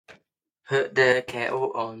Put the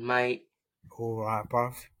kettle on, mate. All right,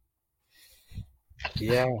 bruv.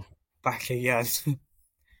 Yeah, back again. Do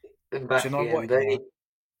you Back know again, what? Yeah, babe.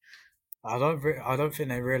 I don't think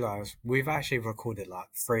they realize we've actually recorded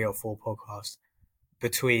like 3 or 4 podcasts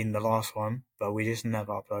between the last one, but we just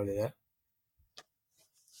never uploaded it.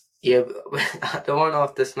 Yeah, the one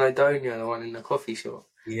after Snowdonia, the one in the coffee shop.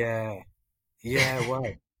 Yeah, yeah.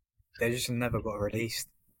 Well, they just never got released.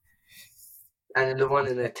 And then the one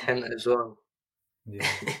in the tent as well.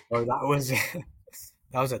 Yeah, bro, that was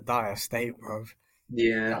that was a dire state, bro.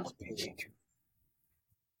 Yeah, That was peak.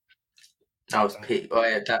 that was peak. Oh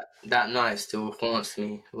yeah, that night still haunts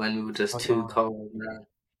me when we were I just too know, cold, man.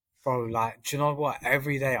 bro. Like, do you know what?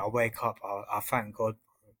 Every day I wake up, I thank God.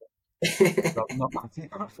 'Cause I'm not,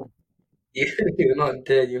 You're not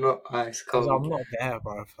dead, you're not ice because I'm cold. not there,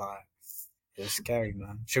 bro. Like, it's scary,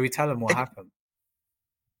 man. Should we tell them what happened?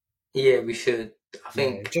 Yeah, we should. I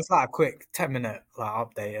Yeah, think, just like a quick 10 minute like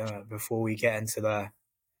update before we get into the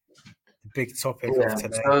big topic of yeah.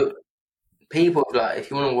 today. So people like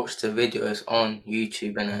if you want to watch the videos on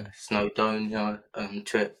YouTube and a Snowdonia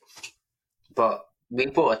trip, but we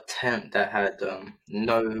bought a tent that had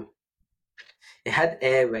no. It had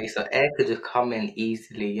airways, so air could just come in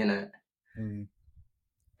easily, Mm,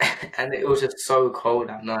 and it was just so cold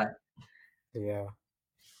at night. yeah,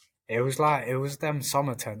 it was them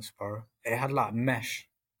summer tents, bro. It had like mesh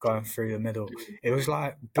going through the middle. It was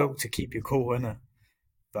like built to keep you cool, innit?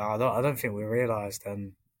 But I don't think we realized.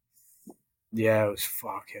 And yeah, it was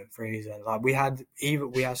fucking freezing. Like we had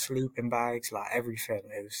sleeping bags, like everything.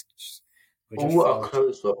 It was just, we just All our froze.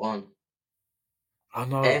 clothes were on. I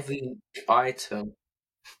know Every item.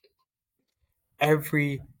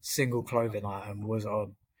 every single clothing item was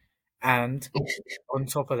on, and on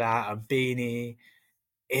top of that, a beanie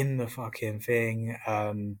in the fucking thing.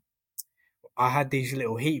 I had these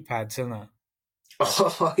little heat pads, innit?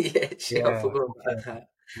 Oh yeah, shit, I Yeah, forgot about fucking that.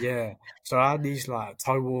 yeah. So I had these like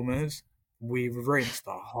toe warmers. We rinsed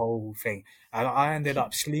the whole thing, and I ended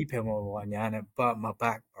up sleeping on one, yeah, and it burnt my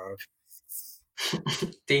back, bro.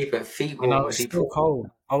 Deep feet And I was warmers. He still put.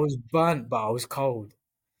 cold. I was burnt, but I was cold.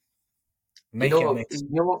 You know Make it what? make You sense.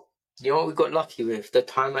 know what? You know what we got lucky with? The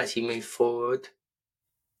time actually moved forward.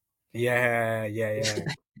 Yeah, yeah, yeah.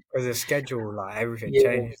 Because the schedule, like everything Yeah.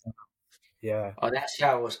 changed. Yeah, Oh, that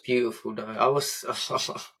shower was beautiful though. I was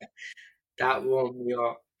that warmed me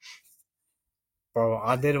up. bro.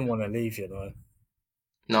 I didn't want to leave, you know.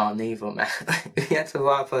 No, neither, man. We had to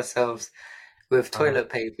wipe ourselves with I know. toilet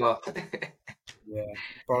paper. Yeah,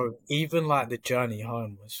 bro. Even like the journey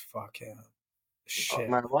home was fucking Oh, shit.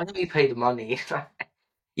 man, why did we pay the money? I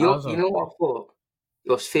You was you on. know what I thought?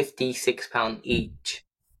 It was £56 each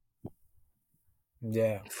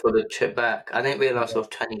Yeah, for the trip back. I didn't realise it yeah. was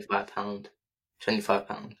 £25.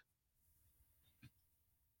 £25.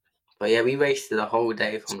 But yeah, we wasted a whole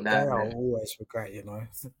day from Today that I'll then. always regret, you know.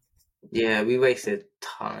 Yeah, we wasted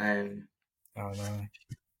time. I know.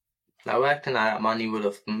 I reckon that money would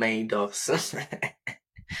have made us.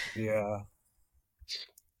 Yeah,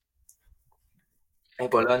 Hey,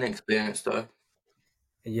 but learning experience though.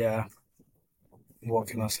 yeah. What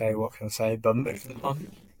can I say? What can I say? But moving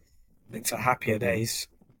on into happier days.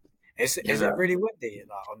 Is it Yeah. really windy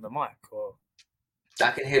like on the mic or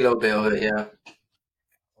I can hear a little bit of it, yeah.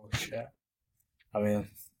 oh shit? I mean,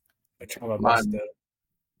 I try my best Man. to.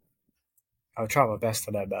 I'll try my best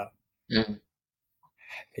to know that. Mm.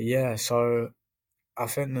 Yeah. So I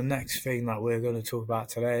think the next thing that we're going to talk about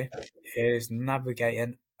today is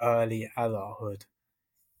navigating early adulthood.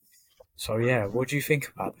 So yeah, what do you think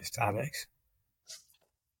about this, Alex?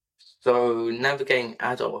 So navigating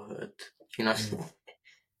adulthood, you know, Mm,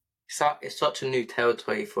 it's such a new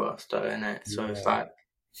territory for us though, isn't it? So it's yeah. like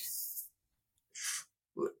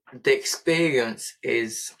the experience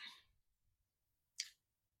is,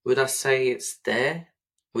 would I say it's there?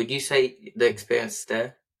 Would you say the experience is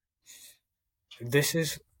there? This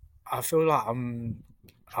is. I feel like I'm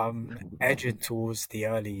edging towards the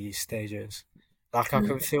early stages. Like I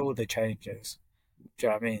can Mm. feel the changes. Do you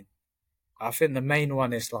know what I mean? I think the main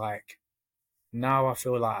one is like now I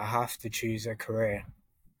feel like I have to choose a career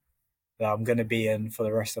that I'm going to be in for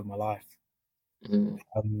the rest of my life. Mm.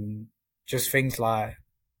 Um, just things like,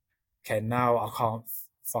 okay, now I can't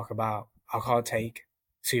fuck about. I can't take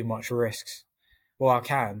too much risks. Well, I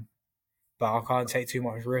can, but I can't take too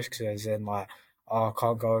much risks as in like, oh, I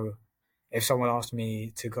can't go. If someone asked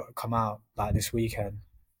me to come out like this weekend,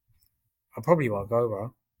 I probably won't go,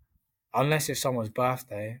 bro. Unless it's someone's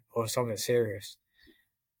birthday or something serious.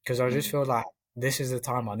 Because I just Mm. feel like this is the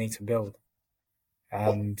time I need to build.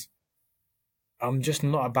 And I'm just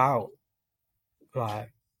not about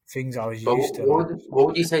like things I was But used to like. what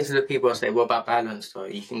would you say to the people that say, what about balance though?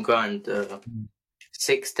 You can grind Mm.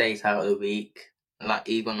 6 days out of the week, like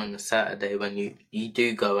even on a Saturday when you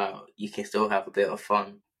do go out, you can still have a bit of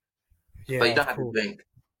fun, but Yeah, you don't of have to course. drink.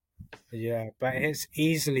 Yeah, but it's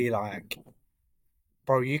easily like,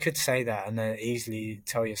 bro, you could say that and then easily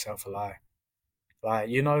tell yourself a lie. Like,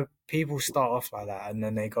 people start off like that and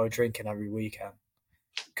then they go drinking every weekend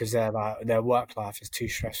because their work life is too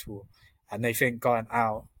stressful and they think going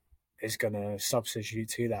out is gonna substitute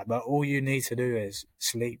to that. But all you need to do is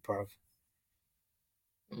sleep, bro.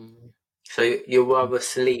 Mm. So you'd rather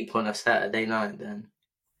sleep on a Saturday night then?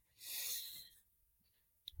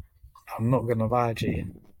 I'm not gonna lie to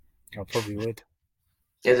you. I probably would.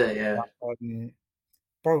 Is it? Yeah. Um,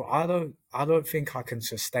 bro, I don't think I can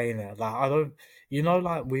sustain it. Like I don't,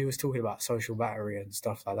 like we was talking about social battery and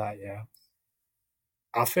stuff like that. Yeah,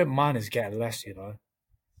 I think mine is getting less. Like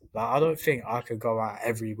I don't think I could go out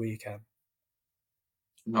every weekend.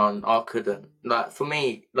 No, I couldn't. Like for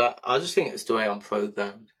me, like I just think it's the way I'm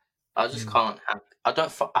programmed. I just Mm. can't have.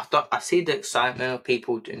 I see the excitement of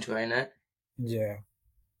people enjoying it, Yeah,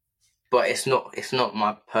 but it's not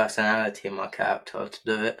my personality and my character to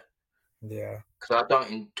do it. yeah, Because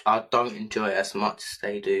I don't enjoy it as much as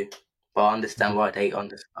they do. But yeah.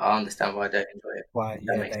 I understand why they enjoy it. Why?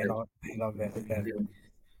 That Yeah, makes sense. they love it. Yeah. Yeah.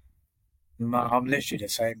 No, I'm literally the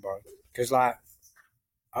same, bro. Because like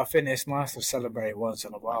I think it's nice to celebrate once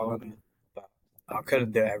in a while, but I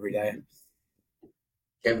couldn't do it every day,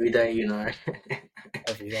 Every day, you know.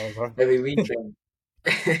 every day, bro. Every weekend.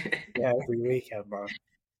 Yeah, every weekend, bro.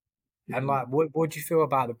 And like, what do you feel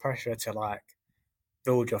about the pressure to like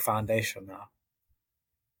build your foundation now?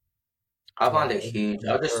 I find Like it huge. in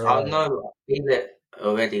your I career. know, I feel it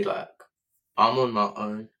already. Like, I'm on my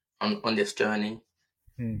own on this journey.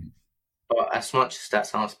 Hmm. But as much as that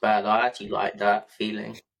sounds bad, I actually like that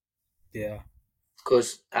feeling. Yeah,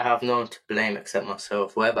 Because I have no one to blame except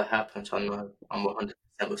myself. Whatever happens, I know I'm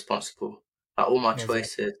 100% responsible. Like, all my exactly.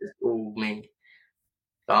 choices, it's all me.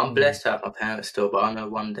 Like, I'm Hmm. blessed to have my parents still, but I know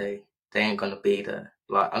one day they ain't gonna be there.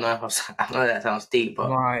 Like, I know I know that sounds deep,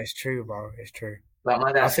 but No, it's true, bro. It's true. like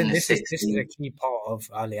my I dad's in think his this is a 60s. key part of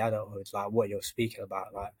early adulthood, like what you're speaking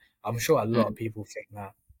about. Like, I'm sure a lot of Mm. people think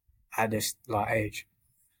that at this like age.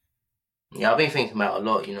 Yeah, I've been thinking about it a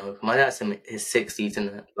lot, you know. My dad's in his 60s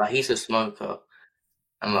and like he's a smoker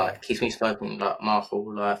and Yeah, like he's been smoking like my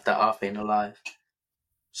whole life that I've been alive.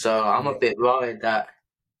 So I'm a yeah, bit worried that,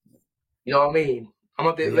 you know what I mean? I'm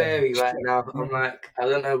a bit yeah, wary right now. I'm like, I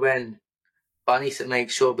don't know when, but I need to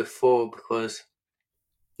make sure before because,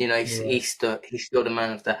 you know, yeah, he's still the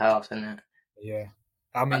man of the house and yeah.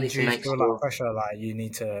 I I mean, need do to you make feel like sure. pressure? Like you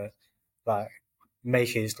need to like make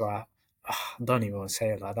his like I don't even want to say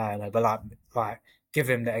it like that, but like give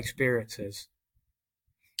him the experiences.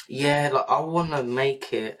 Yeah, like I want to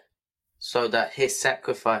make it so that his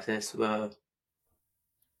sacrifices were,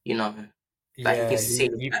 you know, that he can Yeah, see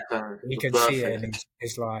you that you was can see worth it in it.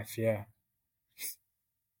 his life. Yeah,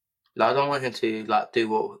 Like I don't want him to like do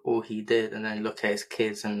what all he did and then look at his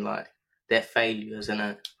kids and like their failures and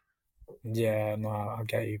it. yeah. No, I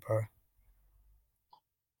get you, bro.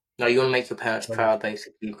 No, you want to make your parents But, like, proud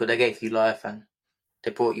basically because they gave you life and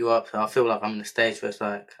they brought you up. So I feel like I'm in the stage where it's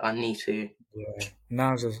like I need to. yeah,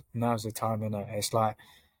 now's the time, innit? It's like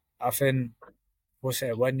I think what's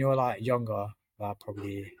it when you're like younger, like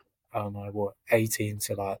probably I don't know what 18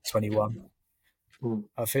 to like 21. Mm.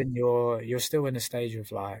 I think you're still in a stage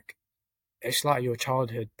of like it's like your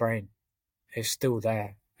childhood brain. It's still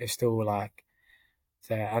there. It's still like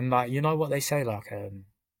there, and like what they say like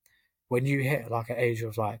when you hit like an age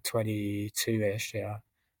of like 22 ish, yeah,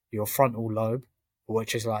 your frontal lobe,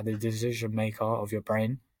 which is like the decision maker of your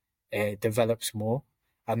brain, it develops more,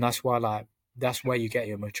 and that's where you get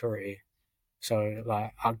your maturity. So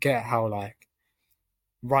like I get how like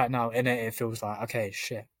right now in it feels like okay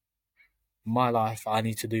shit, my life I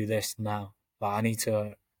need to do this now. Like I need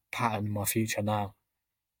to pattern my future now.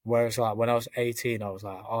 Whereas like when I was 18, I was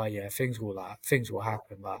like, oh yeah, things will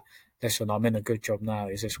happen. Like listen, I'm in a good job now.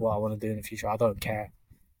 Is this what I want to do in the future? I don't care.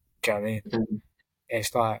 Do you know what I mean? Mm.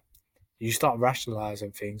 It's like you start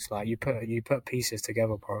rationalizing things. Like you put pieces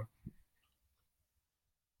together, bro.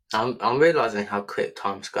 I'm realizing how quick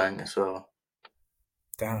time's going as well.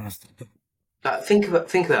 Damn. Like think about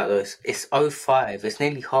this. It's '05. It's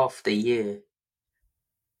nearly half the year.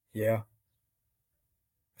 Yeah.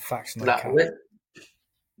 Facts, no Like cap.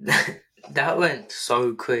 that went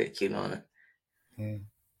so quick, you know. Mm.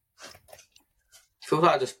 Feels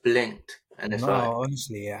like I just blinked and it's like No,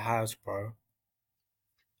 honestly, it has, bro.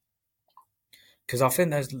 Because I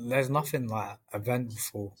think there's nothing like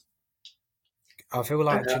eventful I feel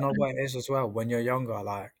I like, do you know haven't. what it is as well? When you're younger,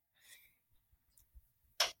 like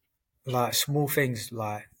small things,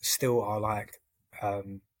 like still are like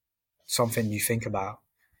um something you think about.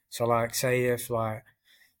 So, like, say if like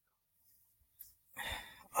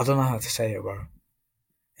I don't know how to say it, bro.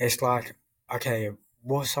 It's like, okay,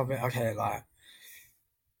 what's something? Okay, like,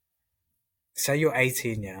 say you're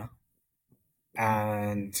 18, yeah,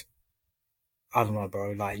 and I don't know,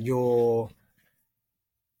 bro. Like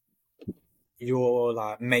your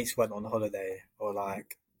like mates went on holiday, or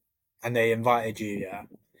like, and they invited you, yeah.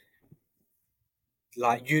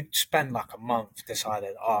 Like you'd spend like a month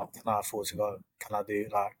deciding, oh, can I afford to go? Can I do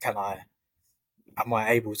like, can I? Am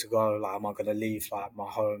I able to go? Like, am I gonna leave like my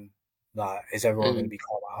home? Like, is everyone gonna Mm. be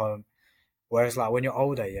calm at home? Whereas like when you're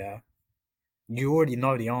older, yeah, you already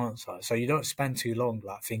know the answer, so you don't spend too long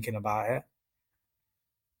like thinking about it.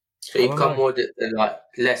 So I you don't know. become more like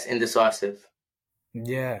less indecisive.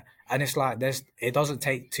 Yeah, and it's like it doesn't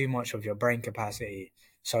take too much of your brain capacity.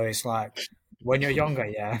 So it's like when you're younger,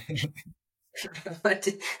 yeah,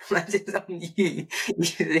 imagine, imagine you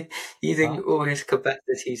using, using huh? all his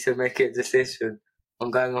capacity to make a decision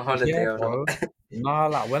on going on Yeah, holiday or not. bro. No,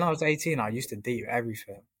 like when I was 18, I used to deep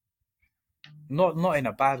everything. Not in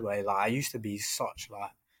a bad way. Like I used to be such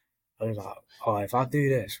like I was like, oh, if I do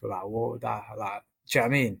this, like what would that like? Do you know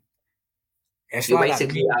what I mean? It's You're like that basically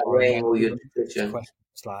meme, bro, outweighing when all all your the next decisions.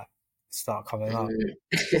 questions like start coming up. Mm.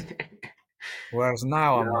 Whereas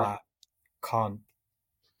now I'm No. like, can't.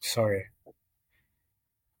 Sorry.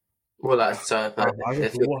 Well, that's so. But I just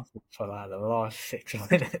if you waffled for like the last 6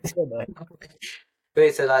 minutes. Innit?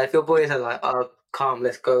 wait, so like if your boys are like, "Oh, calm,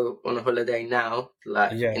 let's go on a holiday now,"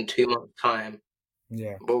 like Yeah, in 2 months' time,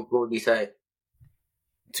 yeah. what would you say?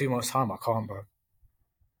 Too much time, I can't, bro.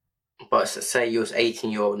 But say you was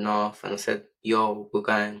 18-year-old North, and I said, "Yo, we're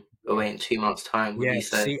going Yeah, away in 2 months' time." What do yeah. you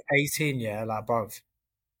say? See, 18, yeah, like, bro.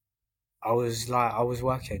 I was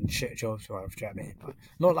working shit jobs, bro. Do you know what I mean? Like,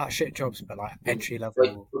 not like shit jobs, but like Mm. entry Wait,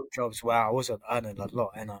 level jobs where I wasn't earning a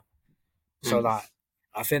lot, So mm. like,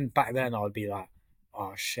 I think back then I would be like,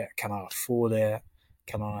 oh shit, can I afford it?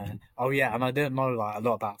 Can I? Oh yeah, and I didn't know like a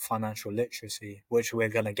lot about financial literacy, which we're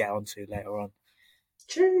gonna get onto later on.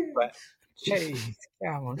 But Cheers. jeez,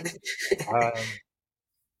 yeah, man. Um,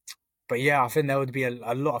 but yeah, I think there would be a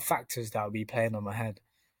lot of factors that would be playing on my head,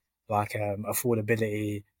 like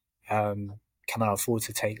affordability. Um, can I afford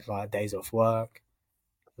to take like days off work?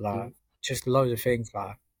 Like Mm. just loads of things.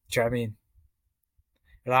 Like, do you know what I mean?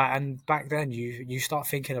 Like, and back then you start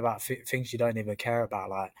thinking about things you don't even care about,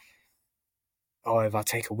 like, oh, if I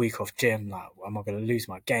take a week off gym, like, am I gonna lose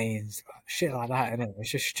my gains? Like, shit like that, innit?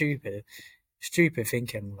 It's just stupid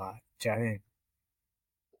thinking. Like, do you know what I mean?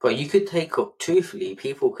 But you could take off, truthfully,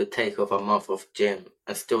 people could take off a month off gym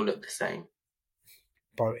and still look the same.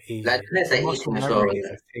 Bro, Like, easy. let's The say muscle eating as well, memory is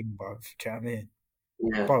yeah. a thing, bro. Do you know what I mean?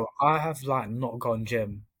 Yeah. Bro, I have like not gone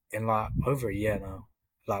gym in like over a year now.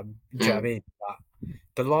 Like, do you know what I Mm. mean? Like,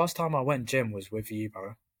 the last time I went gym was with you,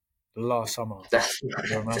 bro. The last summer. That's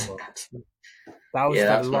You mad. remember? That's, That was yeah,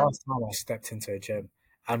 the that's mad. last time I stepped into a gym.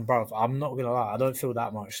 And bro, I'm not gonna lie, I don't feel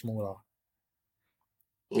that much smaller.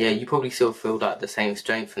 Yeah, you probably still feel like the same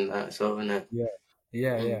strength in that, so isn't it? Yeah,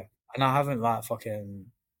 yeah, Mm. yeah. And I haven't like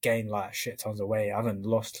fucking gained like shit tons of weight. I haven't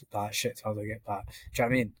lost like shit tons of get that. Do you know what I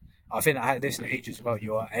mean? I think at this age as well,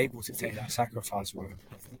 you are able to take that sacrifice, bro.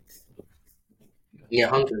 Yeah,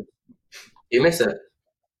 100. You miss it.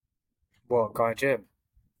 What, going gym?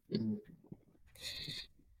 Mm.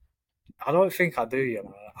 I don't think I do, you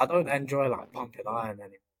know. I don't enjoy like pumping iron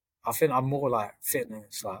anymore. I think I'm more like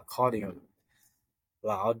fitness, like cardio.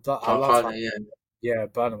 Like I Oh, love Carlo, like yeah. yeah,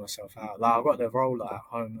 burning myself out. Like I've got the roller at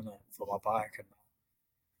home innit, for my bike and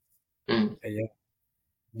Mm. yeah.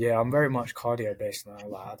 Yeah, I'm very much cardio based now.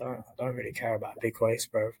 Like I don't really care about big weights,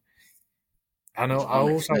 bro. And I That makes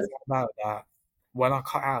also sense. found out that when I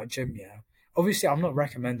cut out gym, yeah, obviously I'm not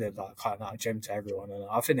recommended like cutting out gym to everyone, and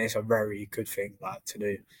I think it's a very good thing like to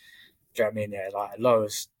do. Do you know what I mean? Yeah, like it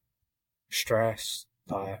lowers stress,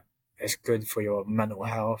 like it's good for your mental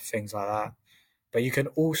health, things like that. But you can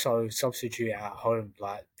also substitute it at home.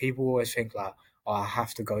 Like people always think like, oh, I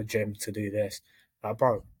have to go gym to do this. Like,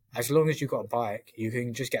 bro, as long as you got a bike, you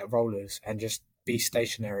can just get rollers and just be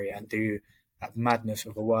stationary and do that madness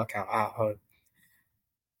of a workout at home.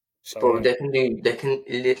 So Bro, yeah, they can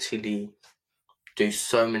literally do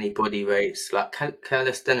so many body weights, like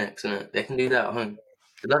calisthenics, and they can do that at home.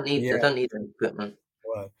 They yeah, don't need any equipment.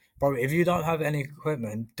 well, bro, if you don't have any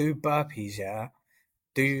equipment, do burpees. Yeah,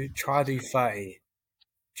 do 30.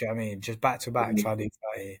 Do you know what I mean? Just back to back, try to do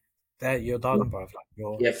 30. There, you're done, bro. Like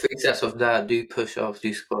you're Yeah, 3 sets of that, do push ups,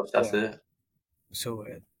 do squats, that's yeah it.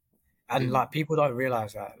 sorted. And like people don't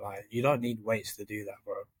realize that like you don't need weights to do that,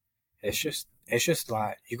 bro. It's just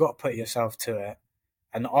like you got to put yourself to it,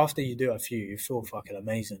 and after you do a few, you feel fucking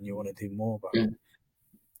amazing. You want to do more, bro. Mm.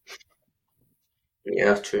 Yeah,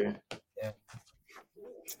 that's true. Yeah,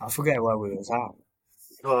 I forget where we was at.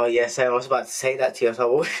 Oh yeah, so I was about to say that to you.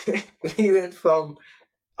 So we went from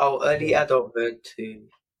early Yeah. adulthood to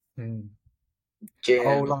Mm.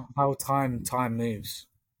 gym. How time moves.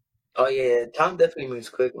 Oh yeah, time definitely moves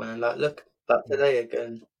quick, man. Like look, like today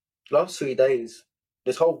again, last 3 days,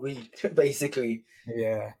 this whole week basically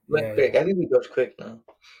Yeah, went yeah, quick. yeah, Everything goes quick now.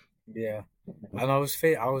 yeah. And I was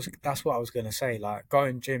that's what I was gonna say. Like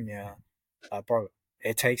going gym, yeah, like bro,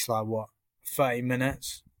 it takes like what 30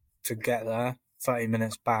 minutes to get there, 30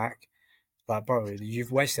 minutes back. Like bro,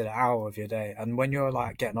 you've wasted an hour of your day. And when you're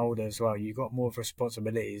like getting older as well, you got more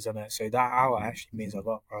responsibilities on it. So that hour actually means a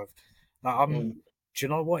lot, bro. Like Mm, do you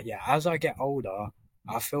know what? Yeah, as I get older,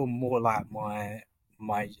 I feel more like my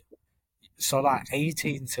so like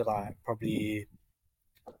 18 to like probably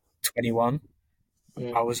 21.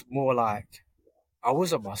 I mm, was more like I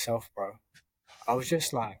wasn't myself, bro. I was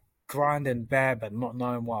just like grinding bare, but not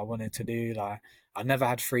knowing what I wanted to do. Like I never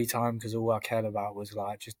had free time because all I cared about was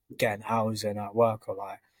like just getting hours in at work or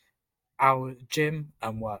like hour gym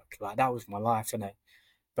and work. Like that was my life, innit?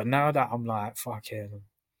 But now that I'm like fucking,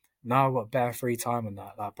 now I've got bare free time and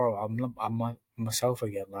that. Like, bro, myself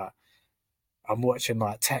again. Like I'm watching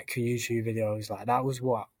like tech YouTube videos. Like that was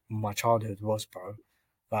what my childhood was, bro.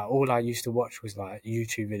 Like all I used to watch was like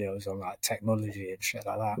YouTube videos on like technology and shit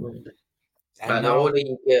like that. mm. And Like the now, older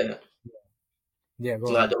you get, yeah,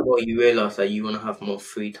 go like on. the more you realize that you want to have more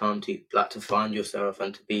free time to like to find yourself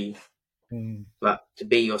and Mm, to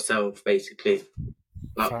be yourself, basically.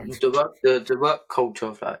 Like facts. the work culture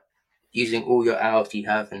of like using all your hours you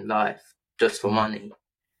have in life just for Mm, money,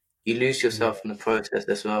 you lose yeah, yourself in the process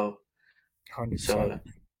as well. 100%. So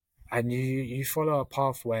And you follow a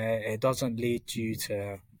path where it doesn't lead you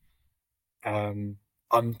to um,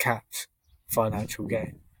 uncapped financial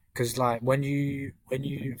gain. Because like when you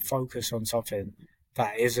focus on something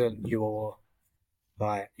that isn't your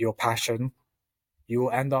passion, you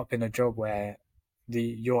will end up in a job where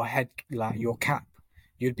your head like your cap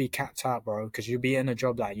you'd be capped out, bro, because you'd be in a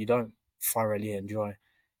job that you don't thoroughly enjoy.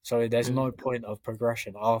 So there's mm, no point of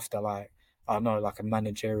progression after like I don't know like a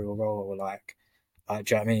managerial role or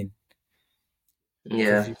do you know what I mean?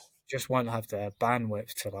 Because yeah, you just won't have the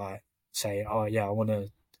bandwidth to like say, oh yeah, I want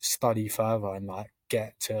to study further and like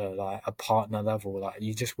get to like a partner level. Like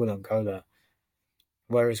you just wouldn't go there.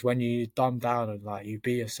 Whereas when you dumb down and like you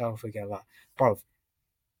be yourself again, like bro,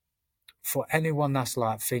 for anyone that's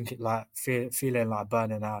like thinking like feeling like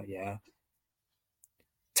burning out, yeah,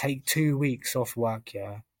 take 2 weeks off work,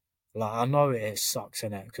 yeah. Like I know it sucks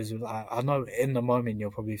in it because like I know in the moment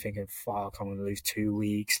you're probably thinking, "Fuck, I'm gonna lose 2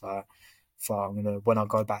 weeks." Like, fuck, I'm gonna when I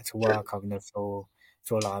go back to work, I'm gonna feel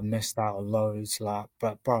like I missed out on loads. Like,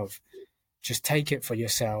 but bro, just take it for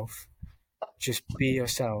yourself. Just be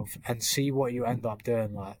yourself and see what you end up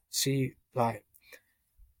doing. Like, see, like,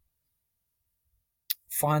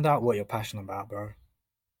 find out what you're passionate about, bro.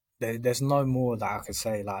 There's no more that I could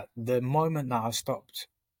say. Like, the moment that I stopped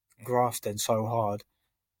grafting so hard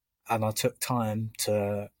and I took time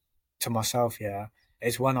to myself, yeah,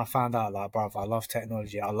 it's when I found out, like, bruv, I love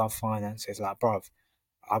technology, I love finances, like, bruv,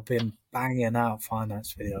 I've been banging out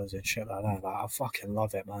finance videos and shit like that. Like, I fucking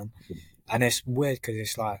love it, man. And it's weird because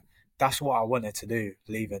it's like that's what I wanted to do,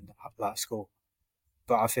 leaving like school.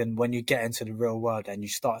 But I think when you get into the real world and you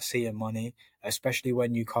start seeing money, especially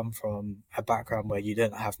when you come from a background where you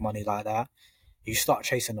didn't have money like that, you start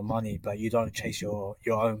chasing the money, but you don't chase your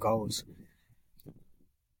own goals.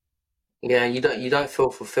 yeah. You don't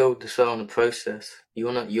feel fulfilled as well in the process. You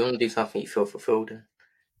wanna do something you feel fulfilled in.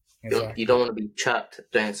 You Exactly. don't want to be trapped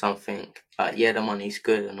doing something like yeah, the money's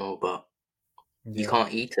good and all, but you Yeah.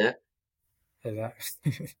 can't eat it.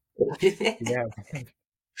 Exactly. yeah.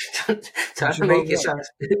 Do Trying to you know make it what? sound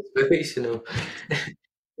inspirational.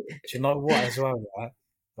 Do you know what as well, right?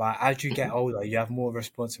 Like as you get older, you have more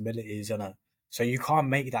responsibilities, and so you can't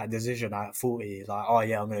make that decision at 40. Like, oh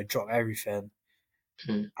yeah, I'm gonna drop everything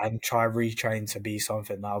Mm. and try retrain to be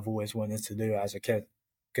something that I've always wanted to do as a kid.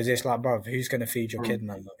 Because it's like, bro, who's gonna feed your kid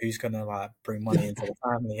now? Who's gonna like bring money into the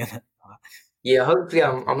family? And Yeah, hopefully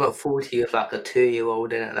I'm not 40 with like a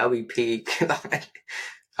 2-year-old in it. That'll be peak. Like,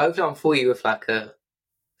 hopefully I'm 40 with like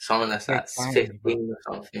someone a that's big like family, bro. 15 or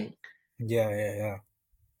something. Yeah, yeah, yeah.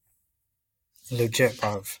 Legit,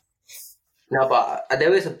 bro. No, but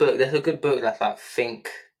there is a book. There's a good book that's like think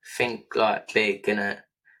like big in it.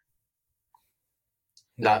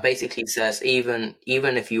 Yeah. basically says even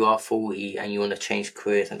if you are 40 and you want to change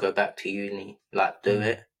careers and go back to uni, like do Mm.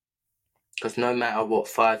 it. Because no matter what,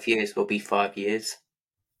 5 years will be 5 years.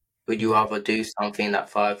 Would you Yeah. rather do something that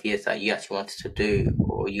 5 years that you actually wanted to do,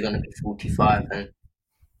 or you're gonna be 45 and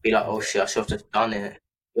be like, oh Yeah. shit, I should have just done it.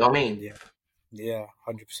 You know what I mean? Yeah. Yeah.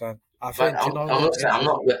 100%. I But think, you know I'm what not it saying is I'm as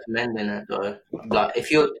not well. recommending it though. Like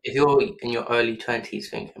if you're in your early 20s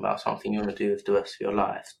thinking about something you want to do with the rest of your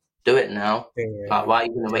life, do it now. Yeah. Like Yeah. why are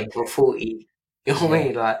you gonna Yeah. wait till 40? You know what I Yeah.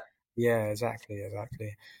 mean? Like Yeah. Exactly.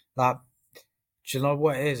 Exactly. Like, do you know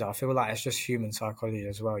what it is? I feel like it's just human psychology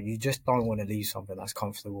as well. You just don't want to leave something that's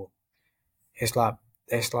comfortable. It's like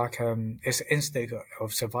it's instinct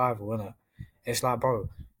of survival, isn't it? It's like, bro,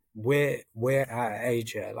 we're at an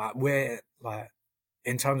age here, like we're like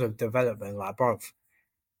in terms of development, like, bro,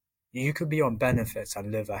 you could be on benefits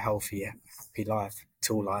and live a healthy, happy life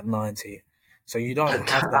till like 90. So you don't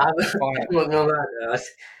have that I'm fire. not gonna lie, though.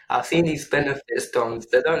 I've seen these benefits dons.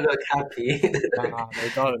 They don't look happy. Nah, they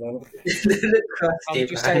don't. They look I'm crusty,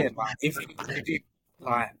 just man. saying, like, if you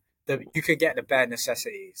like, you could get the bare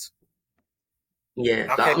necessities.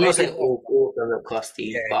 Yeah, like Okay, I'm not maybe saying not. all of them look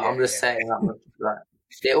Yeah, crusty, but yeah, I'm just saying like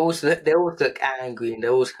they always look angry and they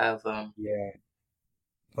always have yeah, yeah.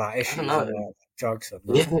 Like I don't issues know. and drugs and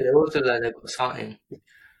Yeah, that. they always look like they've got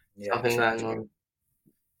Yeah, something true, going true. on.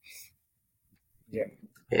 Yeah.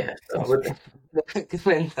 Yeah, so I would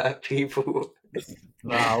recommend that people.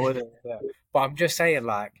 No, I wouldn't. Yeah. But I'm just saying,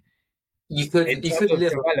 like, You in could you terms could of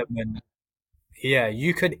live development, yeah,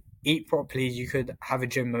 you could eat properly, you could have a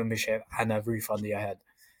gym membership and a roof under your head.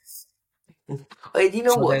 Wait, you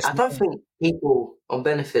know So what? there's I don't no, think people on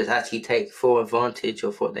benefits actually take full advantage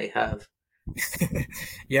of what they have.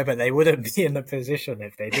 yeah, but they wouldn't be in the position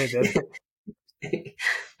if they did, innit?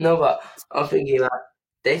 No, but I'm thinking like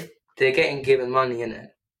they're getting given money in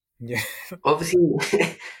it. Yeah, Obviously,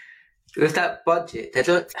 with that budget, they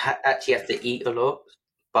don't actually have to eat a lot.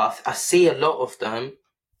 But I see a lot of them.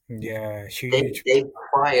 yeah, They huge. they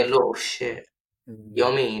buy a lot of shit. You know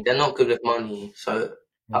Mm, what I mean? They're not good with money, so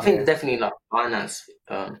I think yeah, they're definitely like finance.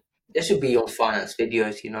 They should be on finance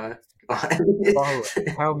videos. You know. bro,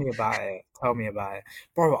 tell me about it. Tell me about it,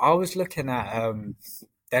 bro. I was looking at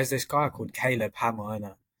there's this guy called Caleb Hammer,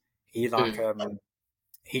 innit? He like Mm,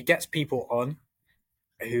 he gets people on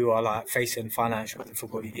who are like facing financial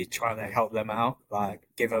difficulty, trying to help them out, like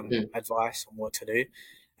give them mm. advice on what to do.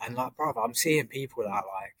 And like, bro, I'm seeing people that are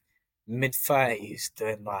like mid 30s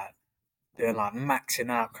doing like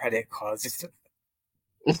maxing out credit cards, just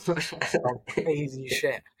some crazy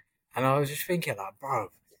shit. And I was just thinking, like, bro,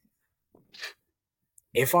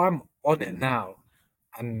 if I'm on it now,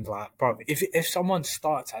 and like, bro, if someone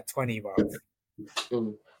starts at 20, bro,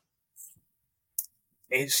 Mm.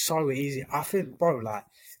 it's so easy. I think, bro, like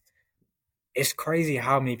it's crazy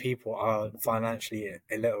how many people are financially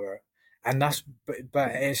illiterate, and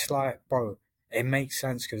but it's like, bro, it makes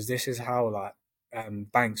sense because this is how like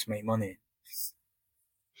banks make money.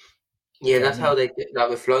 Yeah, Do you know what that's I mean? how they get like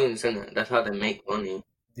with loans, isn't it? That's how they make money.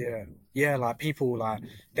 Yeah, yeah, like people like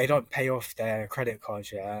they don't pay off their credit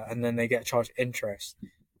cards, yeah, and then they get charged interest.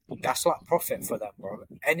 That's like profit for them, bro.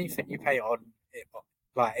 Anything you pay on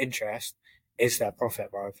like interest is their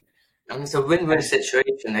profit, bro. And it's a win-win And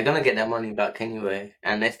situation. They're gonna get their money back anyway,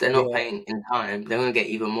 and if they're not yeah, paying in time, they're gonna get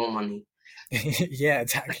even more money. yeah,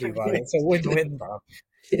 exactly, bro. It's a win-win, bro.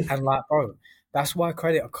 And like, bro, that's why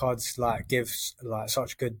credit cards like gives like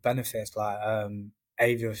such good benefits, like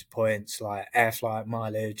Avios points, like air flight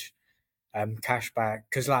mileage, cashback.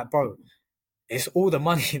 Because like, bro, it's all the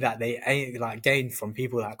money that they like gain from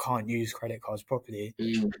people that can't use credit cards properly.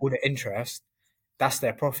 Mm, All the interest, that's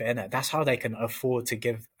their profit, in it. That's how they can afford to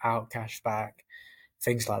give out cashback,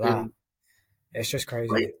 things like that. mm. It's just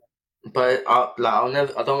But, crazy. I'll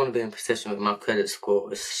never. I don't want to be in a position with my credit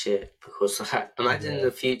score is shit because like, imagine in Yeah,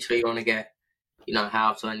 the future you want to get, a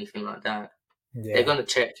house or anything like that. They're yeah, gonna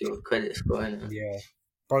check your credit score, innit? yeah,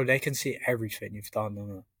 bro. They can see everything you've done,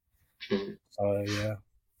 innit? Mm. So yeah,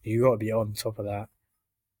 you got to be on top of that.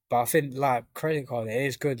 But I think like credit card, it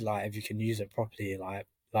is good. Like if you can use it properly,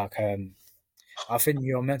 I think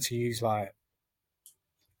you're meant to use like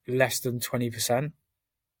less than 20%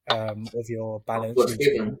 of your balance What's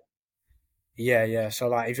each month. given? Yeah, yeah. So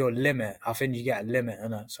like if your limit, I think you get a limit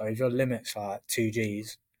in it. So if your limit's like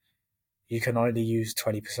 2Gs, you can only use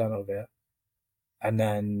 20% of it. And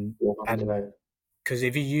then and 400. because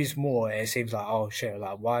if you use more, it seems like, oh shit,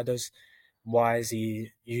 like why is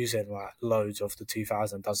he using like loads of the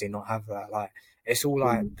 2000? Does he not have that? Like it's all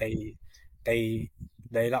like Mm. they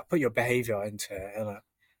they like put your behavior into it, innit?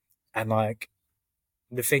 And like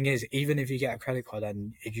the thing is, even if you get a credit card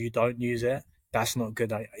and if you don't use it, that's not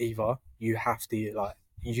good either. You have to like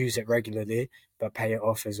use it regularly, but pay it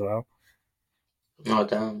off as well. Oh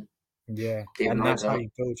damn, Yeah, didn't and know that's how that.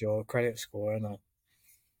 you build your credit score, isn't it?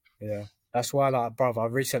 Yeah, that's why, like, brother, I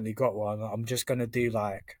recently got one. I'm just gonna do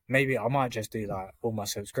like maybe I might just do like all my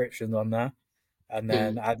subscriptions on there, and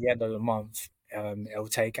then Mm. at the end of the month, it'll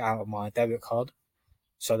take out my debit card.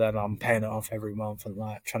 So then I'm paying it off every month and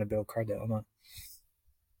like trying to build credit on it.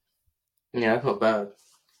 Yeah, that's not bad.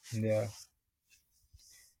 Yeah.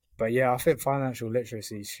 But yeah, I think financial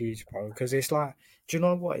literacy is huge, bro. Because it's like, do you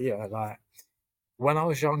know what? Yeah, like when I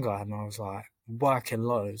was younger and I was like working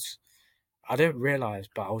loads, I didn't realize,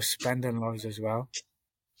 but I was spending loads as well.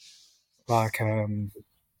 Like,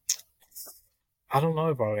 I don't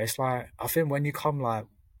know, bro. It's like I think when you come like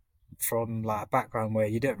from like a background where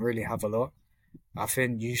you didn't really have a lot, I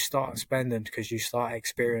think you start spending because you start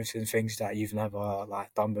experiencing things that you've never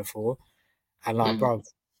like done before. And like, Mm. bro,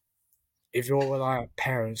 if your like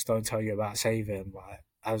parents don't tell you about saving, like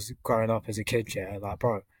as growing up as a kid, yeah, like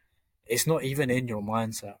bro, it's not even in your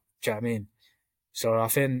mindset. Do you know what I mean? So I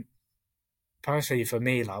think personally for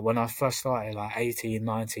me, like when I first started, like 18,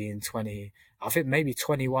 19, 20, I think maybe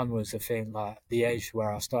 21 was the thing, like the age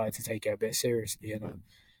where I started to take it a bit seriously, you know.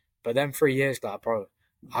 But then 3 years, like bro,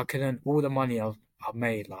 I couldn't all the money I've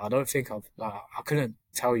made, like I don't think I couldn't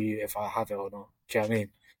tell you if I have it or not. Do you know what I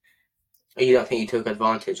mean? You don't think you took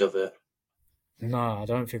advantage of it? No, I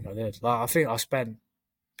don't think I did. Like I think I spent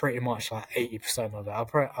pretty much like 80% of it.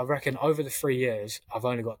 I reckon over the 3 years, I've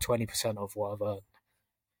only got 20% of what I've earned.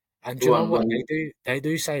 And do you know One, what when they you do? They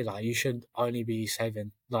do say like you should only be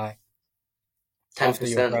saving like ten after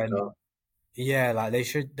your percent rent. though. Yeah, like they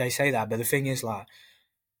should. They say that, but the thing is like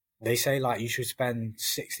they say like you should spend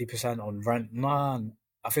 60% on rent. No,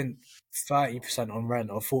 I think 30% on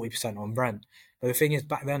rent or 40% on rent. But the thing is,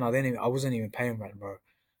 back then I wasn't even paying rent, bro.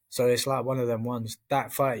 So it's like one of them ones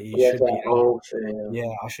that 30 Yeah, should be that out. whole shit.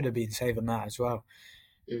 Yeah, I should have been saving that as well.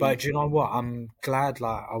 Yeah. But do you know what? I'm glad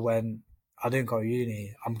like I didn't go to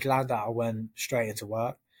uni. I'm glad that I went straight into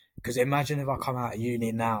work. Because imagine if I come out of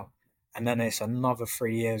uni now and then it's another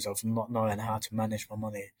 3 years of not knowing how to manage my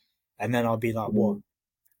money. And then I'll be like, what? Mm.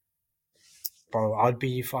 Bro, I'll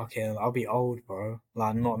be old, bro.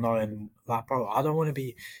 Like, not knowing, like, bro, I don't want to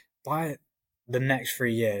be, by the next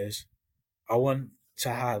 3 years, I want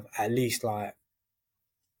to have at least like,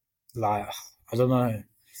 I don't know,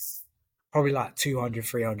 probably like 200,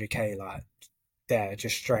 300K, like, there,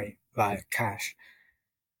 just straight, like, cash.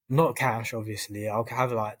 Not cash, obviously. I'll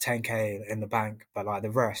have like 10K in the bank, but like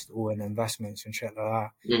the rest all in investments and shit like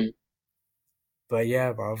that. Mm. But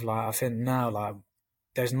yeah, bro, like I think now like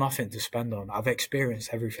there's nothing to spend on. I've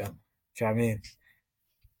experienced everything. Do you know what I mean?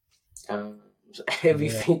 Um,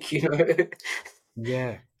 Yeah, everything, you know.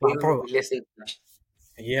 yeah. Like, Even bro, we listen.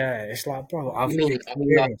 yeah. It's like, bro, You I've mean? I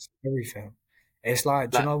mean, like, experienced everything. It's like,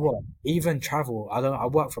 do you like know what? Even travel, I don't. I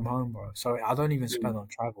work from home, bro, so I don't even mm, spend on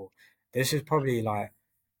travel. This is probably like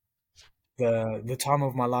the time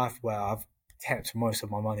of my life where I've kept most of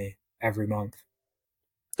my money every month.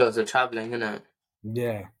 because of traveling, innit?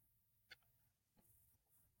 Yeah.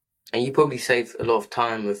 And you probably save a lot of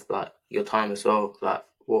time with like your time as well. Like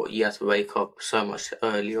what you have to wake up so much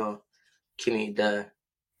earlier, commute there.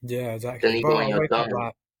 Yeah, Then exactly. even Bro, when I you're wake up done,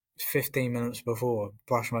 like 15 minutes before,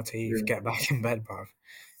 brush my teeth, mm, get back in bed, bro.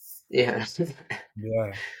 yeah,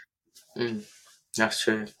 Yeah. mm, that's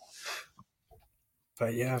true.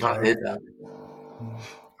 But yeah, I bro. hear that.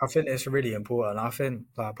 I think it's really important. I think,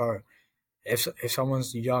 like, bro, if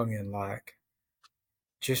someone's young and like,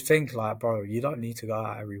 just think, like, bro, you don't need to go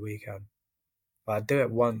out every weekend. Like, do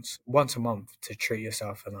it once a month to treat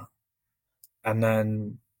yourself and that. And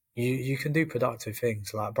then you can do productive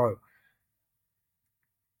things. Like, bro,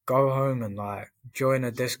 go home and like join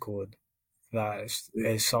a Discord that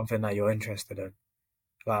Mm. is something that you're interested in.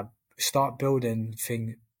 Like start building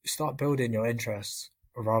your interests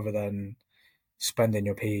rather than spending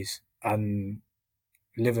your peas and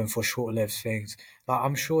living for short-lived things. Like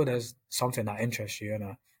I'm sure there's something that interests you, you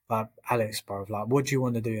know. Like Alex, bro. Like, what do you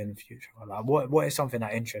want to do in the future? Like, what is something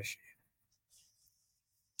that interests you?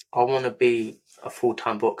 I want to be a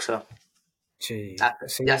full-time boxer. Gee,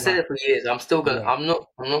 see, I said like, it for years. I'm still gonna. yeah, I'm not.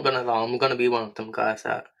 I'm not gonna lie. I'm gonna be one of them guys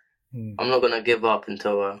that mm, I'm not gonna give up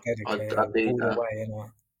until I dedicated do all the that. way, you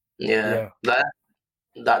know. Yeah, Yeah,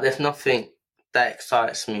 that there's nothing that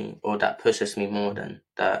excites me or that pushes me more than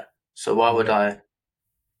that. So why would yeah, I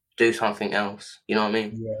do something else? You know what I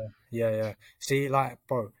mean? yeah, yeah. See, like,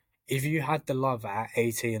 bro, if you had the love at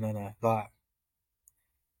 18 and like,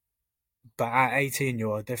 but at 18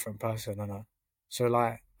 you're a different person, and so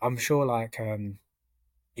like, I'm sure like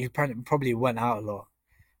you probably went out a lot.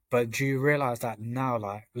 But do you realize that now,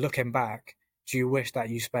 like looking back, do you wish that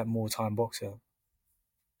you spent more time boxing?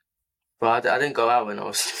 But I didn't go out when I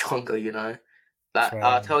was younger, you know. Like Fair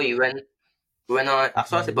I'll enough. tell you when I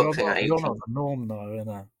Yeah, started boxing at you're not 18. the norm though, you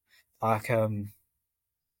know. Like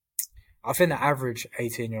I think the average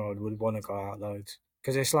 18-year-old would want to go out loads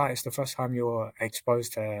because it's like it's the first time you're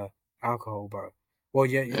exposed to alcohol, bro. Well,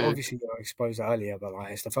 yeah, Mm. obviously you're exposed earlier, but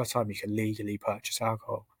like it's the first time you can legally purchase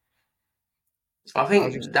alcohol. I I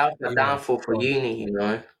just, think that was the yeah, downfall for go on. uni, you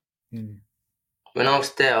know. Mm, When I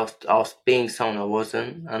was there, I was being someone I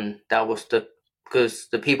wasn't, and that was because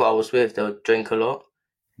the people I was with, they would drink a lot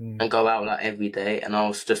mm, and go out like every day, and I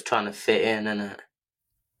was just trying to fit in, and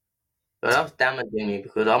but that was damaging me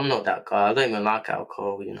because I'm not that guy. I don't even like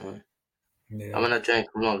alcohol, you know. And yeah, when I drink,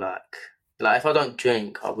 I'm not like if I don't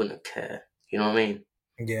drink, I wouldn't care. You know what I mean?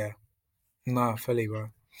 yeah. No, fully,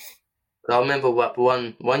 bro. 'Cause I remember what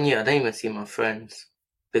one year I didn't even see my friends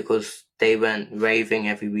because they went raving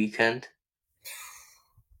every weekend.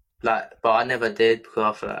 Like, but I never did because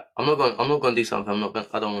I feel like I'm not gonna do something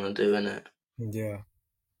I don't want to do in it. Yeah.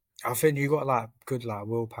 I think you got like good like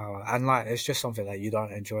willpower and like it's just something that you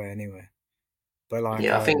don't enjoy anyway. But like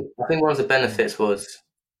Yeah, I think one of the mm, benefits was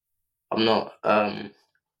I'm not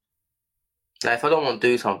like if I don't want to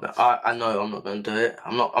do something, I know I'm not gonna do it.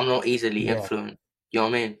 I'm not easily yeah, influenced. You know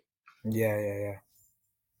what I mean? yeah.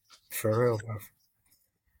 For real, bro.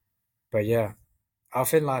 But yeah, I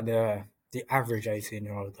think like the average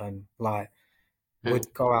 18-year-old then like Mm.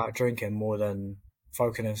 would go out drinking more than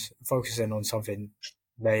focusing on something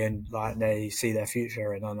like they see their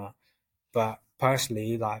future in on that. But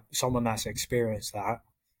personally, like someone that's experienced that,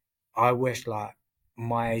 I wish like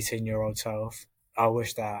my 18-year-old self, I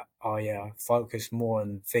wish that I focused more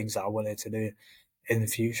on things that I wanted to do in the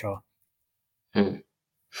future. Mm.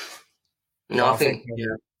 But No, I I think think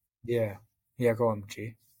yeah. yeah, yeah, go on,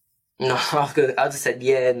 G. No, I just said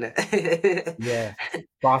yeah. Innit? Yeah,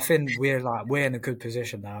 but I think we're in a good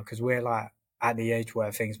position now because we're like at the age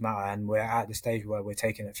where things matter and we're at the stage where we're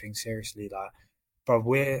taking it things seriously. Like, but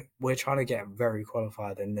we're trying to get very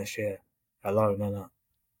qualified in this year alone, innit?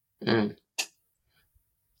 Mm.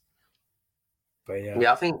 But yeah,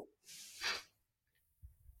 Yeah, I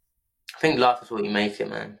think life is what you make it,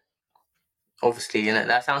 man. Obviously, you know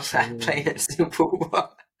that sounds like plain mm, and simple,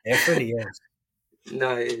 but it fully is.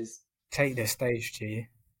 no, it is. Take the stage, G.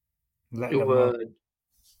 Let them know. Word.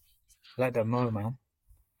 Let them know, man.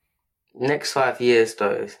 Next 5 years,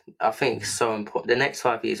 though, I think it's Mm, so important. The next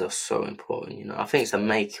 5 years are so important. You know, I think it's a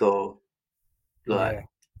make or like yeah.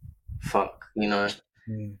 fuck. You know.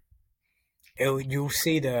 Mm. You'll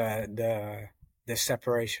see the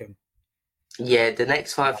separation. Yeah, the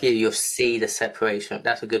next five Like, years you'll see the separation.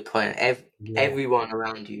 That's a good point. yeah, Everyone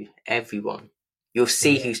around you, everyone, you'll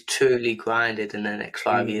see yeah. who's truly grinded in the next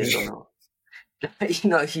 5 years or Mm. not. You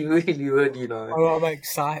know, you really would. You know. Oh, I'm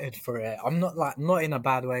excited for it. I'm not like not in a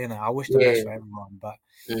bad way, I wish the best Yeah. for everyone, but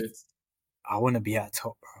Mm. I want to be at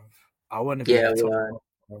top, bro. I want to be Yeah. the top, Right. top,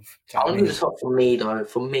 bro. Do you know I what I want to do the mean? top for me though.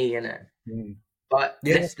 For me, innit? Mm. But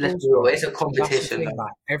Yeah, of let's course, be real. bro. It's a That's the competition thing. though.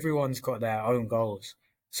 Like everyone's got their own goals.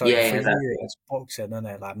 So Yeah. for you, Exactly. it's boxing, isn't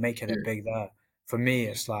it? Like making it Mm. big there. For me,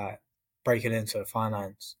 it's like breaking into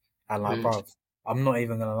finance. And like, Mm. bro, I'm not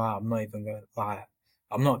even gonna lie. I'm not even gonna lie.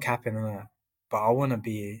 I'm not capping on that. But I want to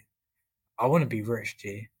be rich,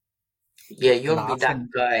 G. Yeah. You want Like to I be that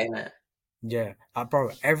think, guy, innit? yeah, like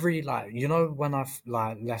bro. Every like, when I've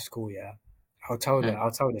like left school, yeah, Mm.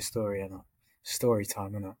 I'll tell the story, story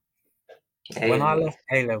time, When I Hey. left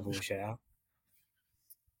A levels, yeah,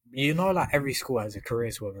 like every school has a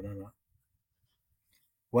careers woman,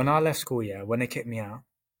 When I left school, yeah, when they kicked me out,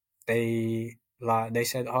 they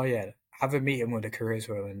said, "Oh yeah, have a meeting with the careers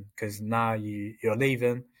woman because now you're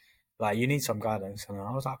leaving, like you need some guidance." And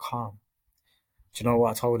I was like, "Calm." Do you know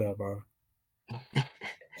what I told her, bro?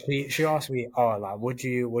 She asked me, "Oh, like, what do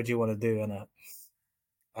you want to do in it?"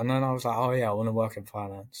 And then I was like, "Oh yeah, I want to work in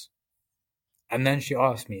finance." And then she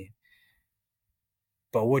asked me,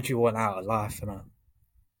 "But what do you want out of life?" And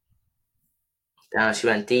Damn, she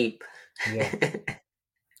went deep. yeah,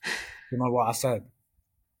 you know what I said?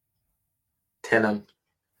 Tell him.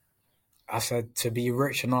 I said to be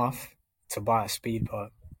rich enough to buy a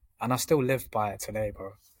speedboat, and I still live by it today,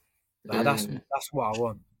 bro. Like Mm. that's what I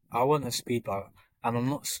want. I want a speedboat, and I'm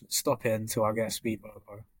not stopping until I get a speedboat,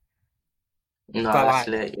 bro. No, But that's like,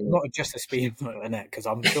 lit. You not just a speedboat in it, because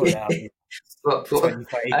I'm sure there'll be but 20,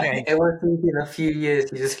 30K. everyone thinks in a few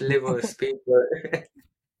years you just live on a speedboat.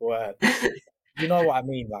 Word. You know what I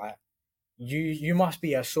mean? Like, you must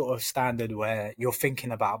be a sort of standard where you're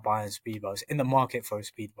thinking about buying speedboats in the market for a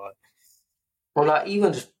speedboat. Or like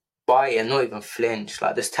even just buy it and not even flinch.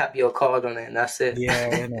 Like just tap your card on it and that's it.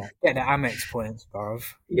 Yeah, innit? Get the Amex points, bruv.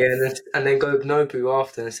 Yeah, and then go Nobu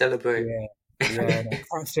after and celebrate. Yeah, yeah, innit?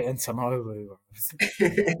 Crunch it into Nobu, bruv.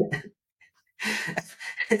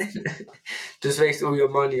 Just waste all your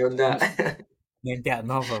money on that. Then get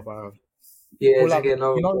another, bruv. Yeah, Or to like, get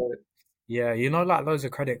another you know, card. yeah, like loads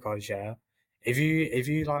of credit cards, yeah. If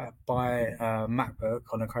you like buy a MacBook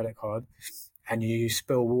on a credit card and you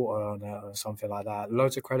spill water on it or something like that,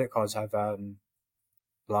 loads of credit cards have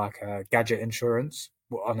like gadget insurance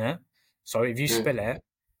on it. So if you Mm. spill it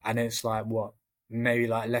and it's like what, maybe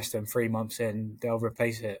like less than 3 months in, they'll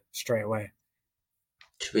replace it straight away.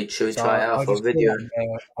 Should we So try it out I'll for a just call video?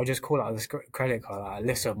 up I'll just call up this credit card. Like,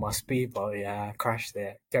 listen, my speedboat, yeah, crashed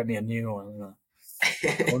it. Get me a new one.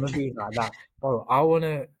 I want to be like that. Bro, I want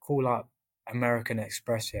to call up American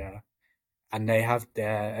Express, yeah, and they have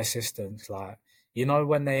their assistants. Like, you know,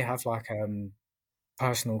 when they have like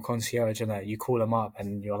personal concierge and that, you call them up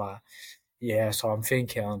and you're like, yeah, so I'm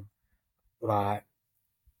thinking, like,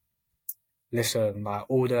 listen, like,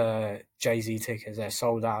 all the Jay-Z tickets, they're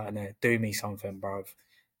sold out and they do me something, bro.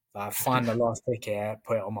 Like, find the last ticket,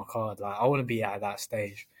 put it on my card. Like, I want to be at that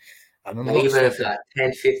stage. And I'm Like, not even if stopping. like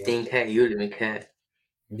 10, 15K, you wouldn't even care.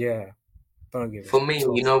 Yeah, don't give a For me,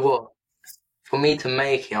 you toss. know what? For me to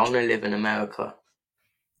make it, I want to live in America.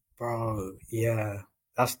 Bro, yeah.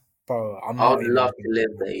 That's bro, I'm I would not even love to joking. live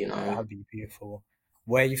there, you know. That'd be beautiful.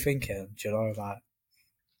 Where are you thinking? Do you know, like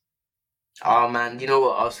Oh man, you know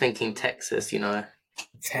what? I was thinking Texas, you know.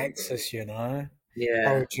 Texas, you know?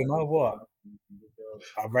 Bro, Yeah, do you know what?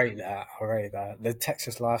 I rate that. I rate that. The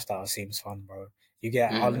Texas lifestyle seems fun, bro. You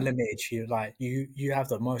get mm. unlimited, you have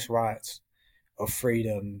the most rights of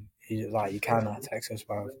freedom you can at Texas,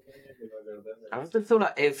 bro. I just feel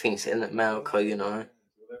like everything's in America, you know.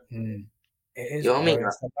 Mm. It is, You know what I bro. mean? Like,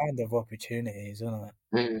 It's the land of opportunities, isn't it?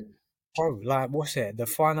 mm, Bro, like, what's it? The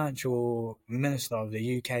financial minister of the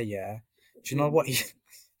UK, yeah. Do you know what he?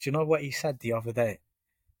 Do you know what he said the other day?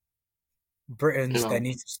 Britons, they no.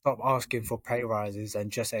 need to stop asking for pay rises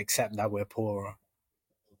and just accept that we're poorer.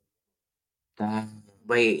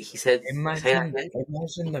 Wait, he said, say that Imagine, again?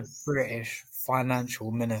 imagine the British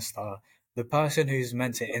financial minister, the person who's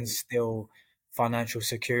meant to instill financial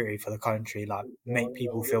security for the country, like make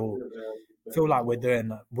people feel like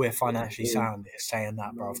we're financially sound. Is saying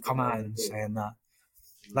that, bro. Come out and saying that.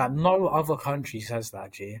 Like no other country says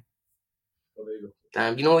that, G.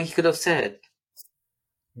 Damn, you know what he could have said?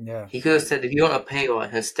 Yeah. He could have said, if you want a pay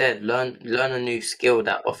rise, instead learn a new skill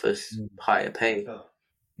that offers Mm. higher pay.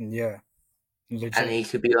 Yeah, And legit. he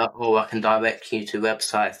could be like, oh, I can direct you to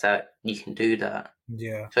websites that you can do that.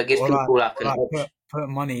 Yeah, So it gives people like or an like option. put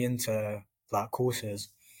money into like courses,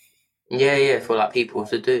 Yeah, yeah, for like people like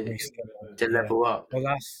to do, reskilling. to Yeah, level up. but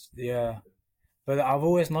that's yeah. But I've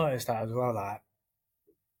always noticed that as well. Like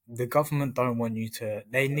the government don't want you to.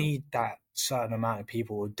 They need that certain amount of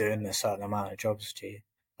people doing a certain amount of jobs. G,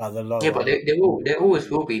 like the Yeah, but lower. there always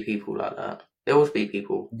will be people like that. There always be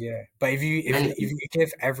people. Yeah, but if Many you people.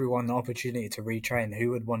 give everyone the opportunity to retrain,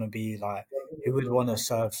 who would want to be like? Who would want to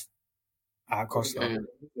serve at Costa? Mm.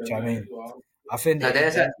 Do you know what I mean? I think Now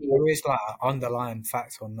there's actually there is like an underlying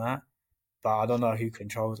fact on that, but I don't know who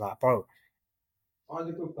controls that, bro.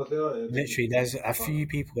 Literally, there's a few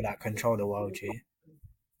people that control the world, G.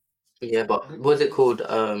 yeah, but what's it called?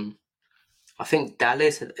 I think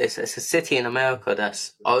Dallas. It's a city in America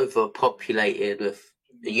that's overpopulated with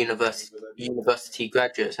university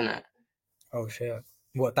graduates, isn't it? Oh shit!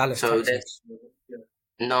 What Dallas, So there's Texas?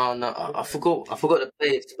 no. I forgot the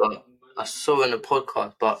place, but I saw in a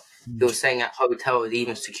podcast. But he Hmm. was saying at hotels,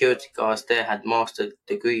 even security guards there had master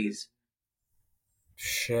degrees.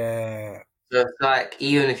 Shit. So it's like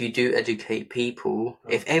even if you do educate people,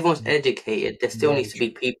 if everyone's educated, there still Yeah, needs to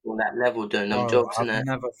be people on that level doing them bro. jobs, I've innit?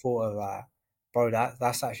 never thought of that, bro.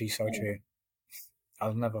 That's actually so true.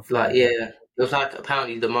 I've never thought Like of that. yeah, it was like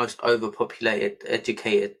apparently the most overpopulated,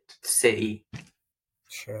 educated Hmm. city,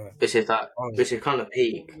 Sure. Oh, which is kind of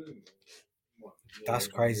peak. that's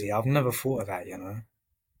crazy. I've never thought of that. You know,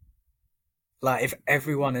 like if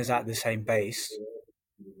everyone is at the same base,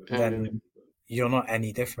 Mm. then you're not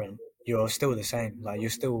any different. You're still the same. Like you're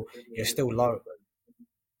still low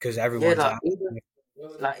because Yeah, everyone's like at. even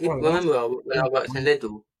like Bro, remember when I worked in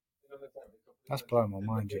Lidl. that's blowing my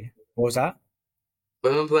mind, G. What was that?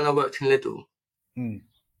 Remember when I worked in Lidl? Hmm.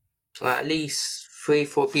 Like at least three,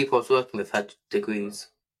 four people I was working with had degrees.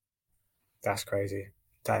 That's crazy.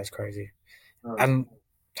 That is crazy. And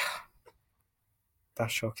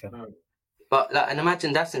that's shocking. But like, and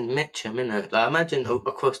imagine that's in Mitcham, innit? Like, imagine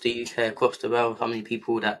across the UK, across the world, how many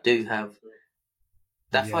people that do have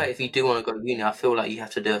That's why Yeah, if you do want to go to uni, I feel like you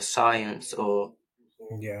have to do a science or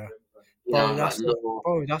yeah, you bro. know like law.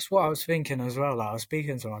 That's what I was thinking as well. Like I was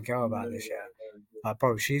speaking to my girl about this. Yeah, like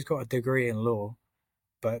bro, she's got a degree in law,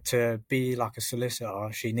 but to be like a solicitor,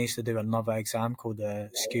 she needs to do another exam called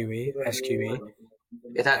the SQE,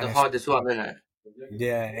 Is that and the it's hardest one, isn't it?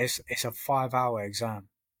 yeah, it's a 5 hour exam.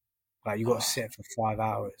 Like you got to Oh, sit for 5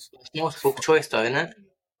 hours. it's multiple choice though, isn't it?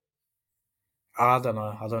 I don't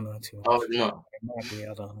know. I don't know too Oh much. no. It might be.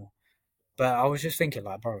 I don't know. But I was just thinking,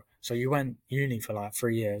 like, bro. So you went uni for like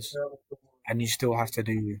 3 years, and you still have to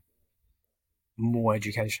do more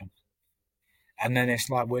education. And then it's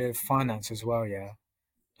like with finance as well, yeah.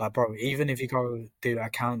 Like, bro, even if you go do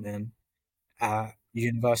accounting at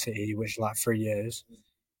university, which is like 3 years,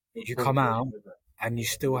 you come Mm. out and you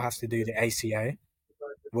still have to do the ACA,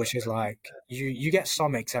 which is like you get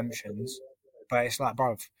some exemptions, but it's like,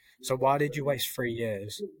 bro. So why did you waste 3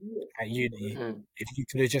 years at uni? Mm. If you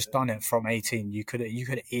could have just done it from 18, you could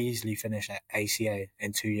easily finish at ACA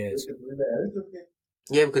in 2 years.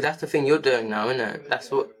 Yeah, because that's the thing you're doing now, isn't it?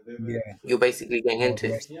 That's what Yeah, you're basically getting or the into.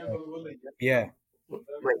 rest. Yeah,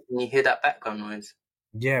 Wait, can you hear that background noise?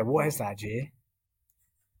 yeah. What is that, G?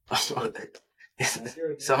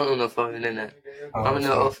 It's someone on the phone, isn't it? I'm Oh, in the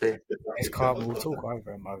sorry. office. It's calm. We'll talk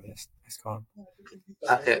over him over this. It's calm.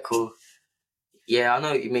 Okay, cool. Yeah, I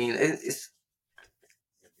know what you mean. It's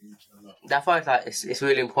that's why it's like it's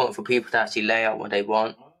really important for people to actually lay out what they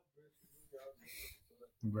want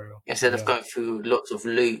Bro. instead of Yeah. going through lots of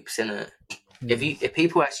loops in it. Mm. If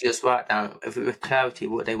people actually just write down with clarity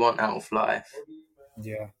what they want out of life,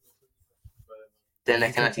 Yeah. then they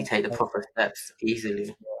You can can actually take the concentrate. proper steps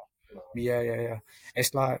easily. Yeah, yeah, yeah.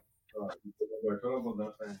 It's like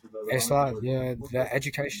yeah, the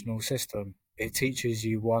educational system. It teaches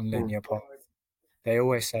you one Mm. linear path. They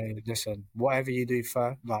always say, listen, whatever you do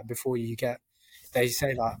first, like before you get, they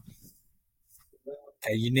say like,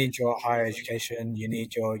 okay, you need your higher education, you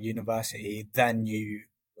need your university, then you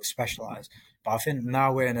specialize. But I think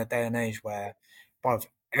now we're in a day and age where, bro,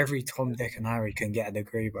 every Tom, Dick, and Harry can get a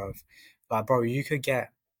degree, bro. Like, bro, you could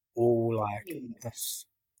get all like this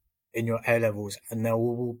in your A levels, and there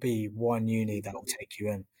will be one uni that will take you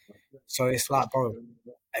in. So it's like, bro,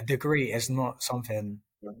 a degree is not something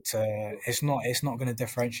to. It's not going to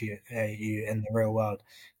differentiate you in the real world,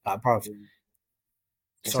 like, bro.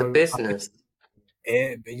 It's a So I think business.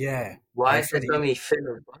 yeah, Why I is there think so many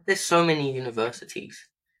fillers? Why there's so many universities?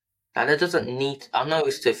 Like there doesn't need. I know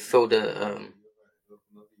it's to fill the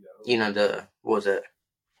the what was it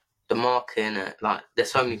the market in it. Like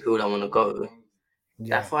there's so many people that want to go.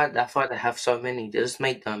 yeah. That's why they have so many. They just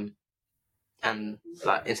make them and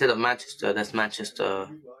like instead of Manchester, there's Manchester.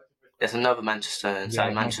 There's another Manchester inside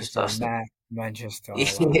Yeah, Manchester. So, Manchester,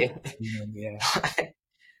 like, yeah. yeah,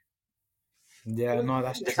 yeah. No,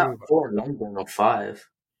 that's There's like true, bro. four in London or five.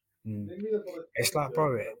 Mm. It's like,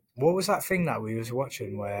 bro, what was that thing that we was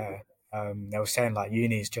watching where they were saying like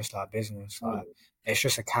uni is just like business, like it's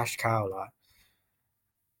just a cash cow, like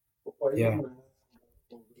yeah,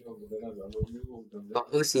 But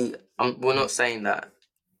obviously, we're not saying that.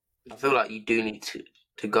 I feel like you do need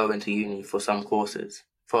to go into uni for some courses,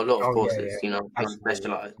 for a lot of oh yeah, yeah, courses. You know, absolutely,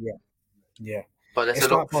 specialize. yeah, yeah. But there's a It's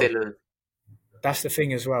lot like, of bro, fillers. that's the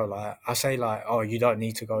thing as well. Like I say, like, oh, you don't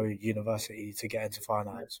need to go to university to get into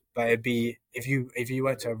finance, but it'd be if you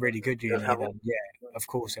went to a really good It'll uni, help. then yeah, of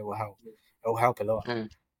course it will help. It will help a lot. Mm.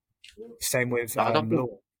 Same with But I don't think.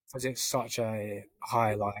 law, because it's such a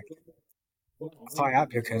high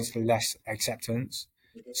applicants, less acceptance,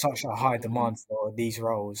 such a high demand for these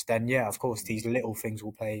roles. Then yeah, of course, these little things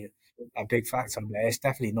will play a big factor, but it's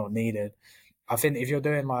definitely not needed. I think if you're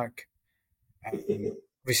doing like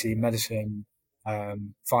obviously medicine,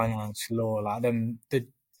 finance, law, like them, the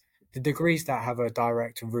degrees that have a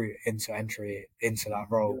direct route into entry into that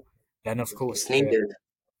role, then of course It's needed.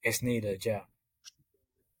 it's needed, yeah.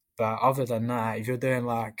 But other than that, if you're doing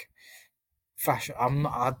like fashion, I'm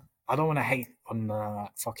not. I don't want to hate on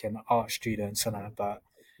fucking art students and that, but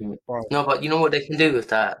Mm. bro, No, but you know what they can do with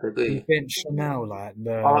that do you degree? think Chanel, like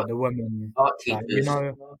the Art the woman, art like teachers.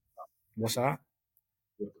 what's that?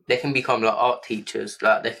 They can become like art teachers.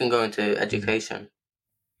 Like they can go into Mm. education.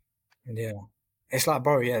 Yeah, it's like,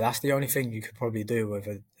 bro, yeah, that's the only thing you could probably do with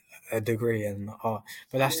a degree in art.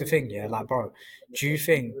 But that's the thing, yeah, like, bro, do you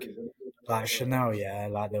think like Chanel, yeah,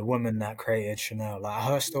 like the woman that created Chanel, like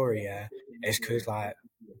her story, yeah, is because like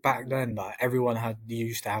back then, like everyone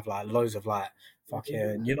used to have like loads of like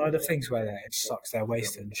fucking, the things where it sucks their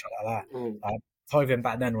waist and shit like that. Mm. Like clothing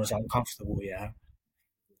back then was uncomfortable, yeah.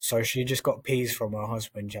 So she just got peas from her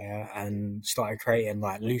husband, yeah, and started creating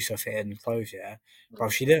like looser fitting clothes, yeah. Bro,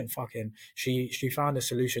 she didn't fucking she found a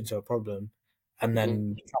solution to a problem and Mm,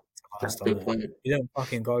 then that's capitalized a on good it. point. You don't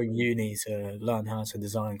fucking go uni to learn how to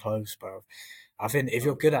design clothes, bro. I think if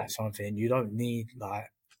you're good at something, you don't need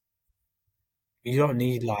like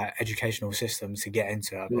educational systems to get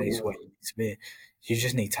into a place where Mm. you need to be. You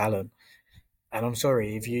just need talent. And I'm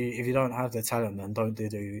sorry if you don't have the talent, then don't do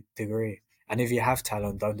the degree. And if you have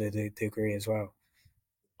talent, don't do the degree as well.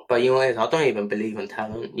 But you know what it is? I don't even believe in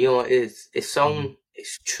talent. You know what it is? If Mm. someone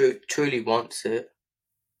truly wants it,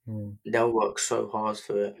 Mm. they'll work so hard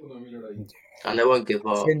for it, and they won't give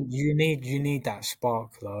I up. think you need that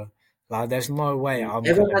spark though. Like there's no way I'm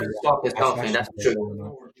Everyone gonna has be a spark in a something. fashion That's true.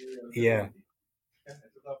 designer. Yeah,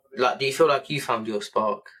 Like, do you feel like you found your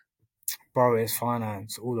spark? bro, it's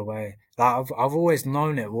finance all the way. Like I've always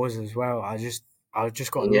known it was as well. I just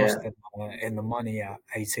got Yeah. lost in the money at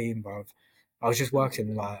 18, bro. I was just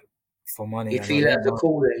working like for money You and I feel it didn't as a know.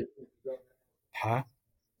 calling. Huh?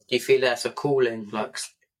 Do you feel it as a calling? Like,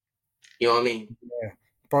 you know what I mean? Yeah,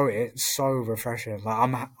 bro, it's so refreshing.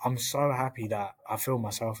 Like I'm so happy that I feel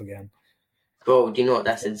myself again. Bro, do you know what?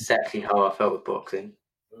 That's exactly how I felt with boxing.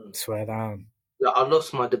 Swear down. Like, I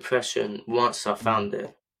lost my depression once I Mm. found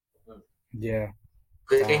it. Yeah,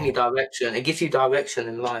 Because it gave me down. direction. It gives you direction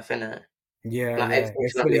in life, innit? Yeah, Like, yeah, everything's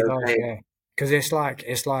it gonna be fully does. okay. Yeah, because it's like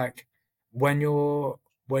when you're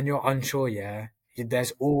unsure. Yeah,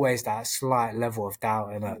 there's always that slight level of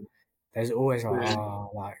doubt in it. There's always like, Mm.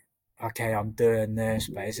 oh, like okay, I'm doing this,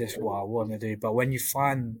 but is this what I want to do? But when you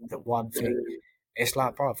find the one thing, Mm. it's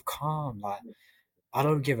like, bro, calm. Like I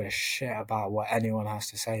don't give a shit about what anyone has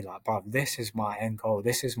to say. Like, bro, this is my end goal.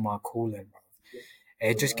 This is my calling, bro.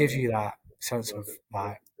 It just gives you that sense of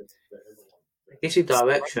like, It gives you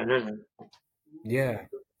direction, innit? yeah,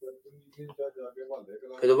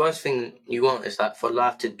 Because the worst thing you want is like for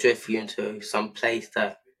life to drift you into some place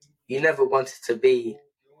that you never wanted to be.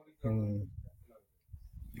 mm,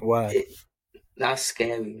 word. It, that's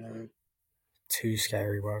scary, man. Too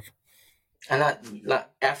scary, bro. And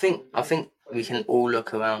I think we can all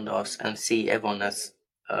look around us and see everyone as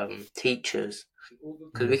teachers,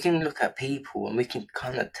 because we Mm. can look at people and we can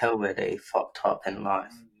kind of tell where they fucked up in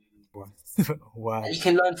life. Word. And Word. you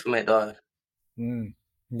can learn from it though. Mm.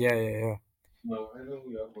 Yeah, yeah, yeah.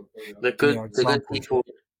 Give me an The good example. people,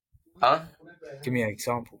 huh? Give me an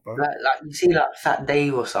example, bro. Like you see like Fat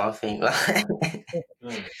Dave or something, like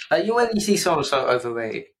you when you see someone so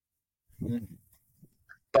overrated, Mm.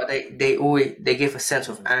 but they always they give a sense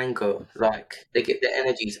of anger, like they get their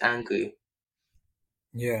energies angry.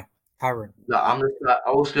 Yeah. Harren. Like I'm just like I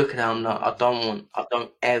always look at him. I'm like I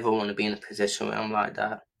don't ever want to be in a position where I'm like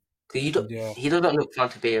that. Cause Yeah. he doesn't look fun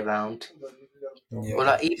to be around. Or Yeah.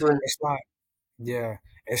 like even It's like, yeah.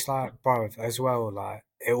 It's like, bro, as well, like,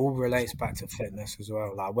 it all relates back to fitness as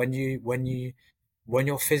well. Like, when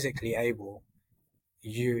you're physically able,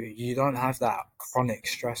 you don't have that chronic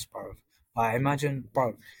stress, bro. Like, imagine,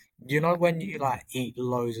 bro, you know, when you, like, eat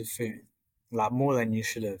loads of food, like, more than you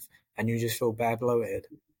should have, and you just feel bad bloated.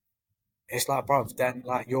 It's like, bro, then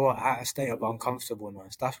like you're at a state of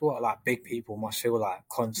uncomfortableness. That's what like big people must feel like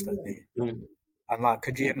constantly. mm, And like,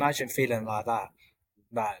 could you imagine feeling like that?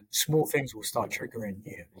 That small things will start triggering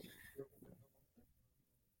you.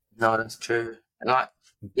 no, that's true. And like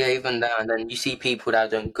yeah, even now and then you see people that are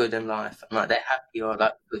doing good in life and like they're happy or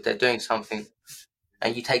like they're doing something,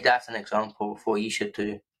 and you take that as an example for what you should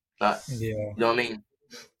do. Like Yeah, you know what I mean?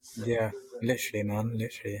 yeah, literally, man,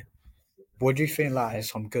 literally. What do you think like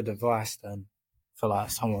is some good advice then for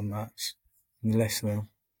like someone that's listening?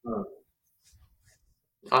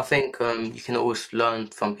 I think you can always learn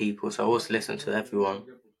from people, so always listen to everyone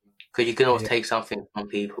because you can always Yeah, take something from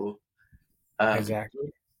people. Um,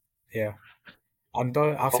 exactly. Yeah,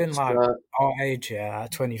 don't. I think like Oscar, our age, yeah,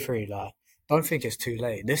 at 23, like, don't think it's too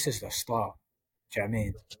late. This is the start. Do you know what I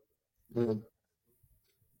mean? mm.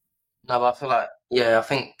 No, but I feel like yeah, I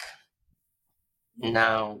think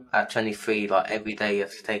now at 23, like every day you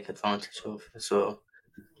have to take advantage of as well.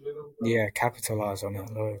 Yeah, capitalize on it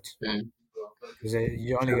loads Mm. because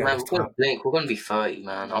you only So get man, this time. we're gonna be 30,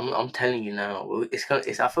 man. I'm telling you now, it's.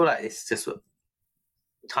 I feel like it's just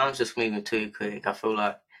time's just moving too quick. I feel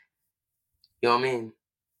like you know what I mean.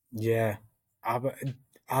 Yeah, I, but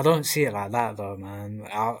I don't see it like that though, man.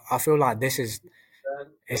 I feel like this is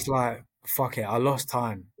it's like fuck it. I lost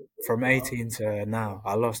time from 18 to now.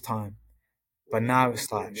 I lost time, but now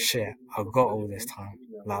it's like shit. I've got all this time.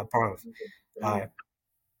 Like, bro, like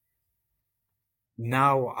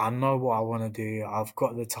now I know what I want to do. I've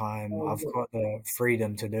got the time. I've got the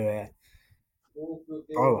freedom to do it,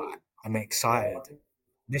 bro. I'm excited.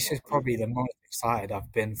 this is probably the most excited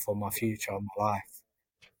I've been for my future of my life.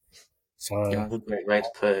 So Yeah, that's a great way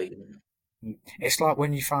to put it. it's like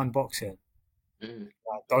when you found boxing. Mm.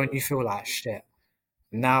 Like, don't you feel like shit?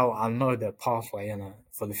 Now I know the pathway in it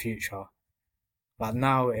for the future. Like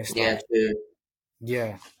now it's Yeah, like, true.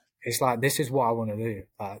 yeah, it's like this is what I want to do.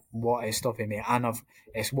 Like what is stopping me? And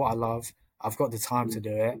it's what I love. I've got the time to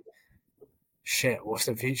do it. Shit, what's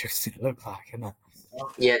the future gonna look like? You know?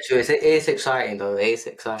 Yeah, true. It is exciting though. It is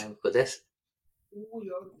exciting, but that's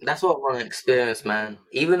what I want to experience, man.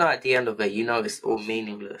 Even at the end of it, you know, it's all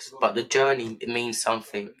meaningless, but the journey it means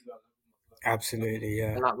something. Absolutely,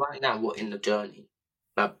 yeah, And like right now, we're in the journey.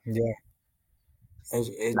 Like, yeah.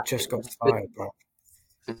 It just got like started, bro.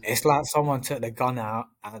 It's like someone took the gun out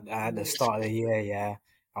at the start of the year, yeah,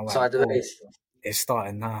 and went, boom, sideways. it's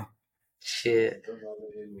starting now. Shit,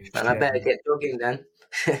 man. I Shit, better man. get jogging then.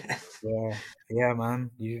 Yeah, yeah,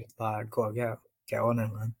 man. You like gotta get on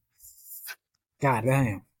it, man. God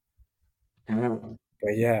damn. Mm.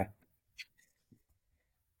 But yeah,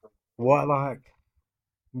 what like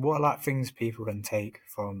what like things people can take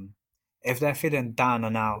from if they're feeling down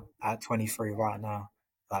and out at 23 right now,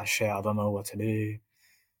 like shit, I don't know what to do,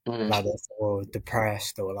 like Mm. they're or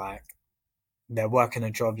depressed or like they're working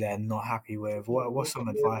a job they're not happy with. What's some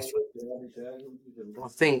advice for I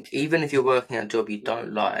think even if you're working a job you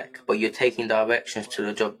don't like, but you're taking directions to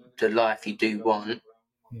the job, the life you do want,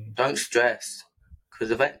 them? don't stress,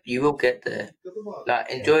 because you will get there. Like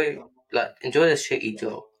Yeah, enjoy the shitty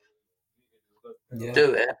job, yeah,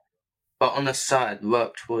 do it, but on the side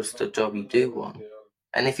work towards the job you do want.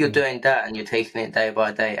 And if you're mm, doing that and you're taking it day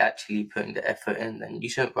by day, actually putting the effort in, then you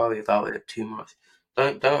shouldn't worry about it too much.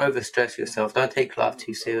 Don't overstress yourself. Don't take life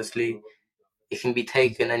too seriously. It can be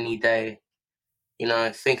taken any day. You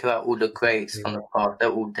know, think about all the greats from the yeah, past.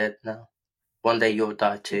 They're all dead now. One day you'll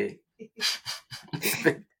die too.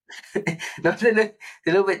 Not a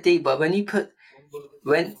little bit deep, but when you put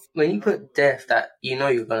death that you know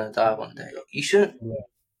you're gonna die one day, you shouldn't. yeah,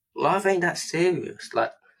 Life ain't that serious.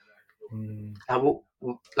 mm, Like,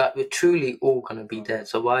 like we're truly all gonna be dead.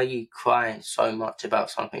 So why are you crying so much about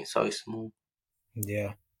something so small?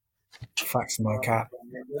 yeah. Facts, no cap.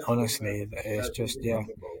 Honestly, it's just yeah.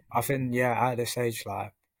 I think yeah, at this age,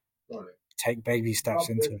 like take baby steps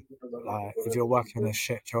into it. Like if you're working a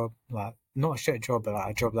shit job, like not a shit job, but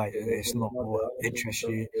like a job like it's not what interests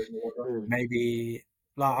you. Mm. Maybe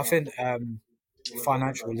like I think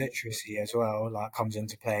financial literacy as well like comes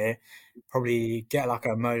into play. Probably get like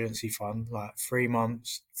an emergency fund, like 3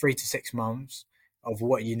 months, 3 to 6 months of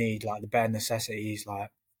what you need, like the bare necessities,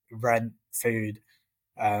 like rent, food,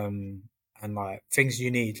 um, and like things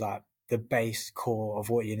you need, like the base core of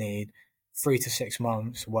what you need, 3 to 6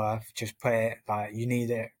 months worth. Just put it like you need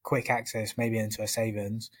it, quick access, maybe into a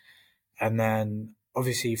savings, and then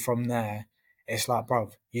obviously from there, it's like,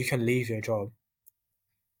 bruv, you can leave your job,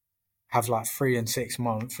 have like 3 and 6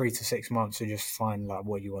 months, 3 to 6 months to just find like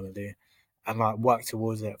what you want to do, and like work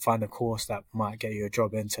towards it. Find a course that might get you a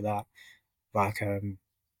job into that. Like,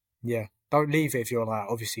 yeah, don't leave it if you're like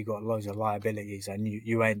obviously got loads of liabilities and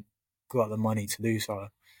you ain't got the money to do so.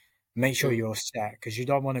 Make sure Mm. you're set because you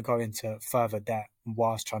don't want to go into further debt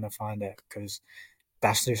whilst trying to find it because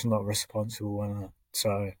that's just not responsible.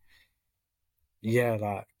 So yeah,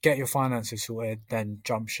 like get your finances sorted, then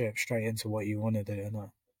jump ship straight into what you want to do.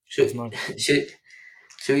 There's Should no. should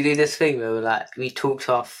should we do this thing where we talk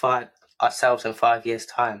to ourselves in 5 years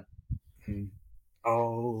time? Mm.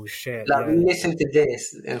 Oh shit! Like we Yeah, listen to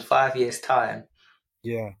this in 5 years time.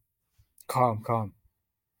 yeah. Calm, calm.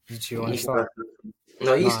 Do you want You to can go. start?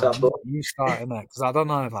 No, you Nah, start, bro. you start in that because I don't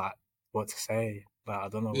know like what to say. Like I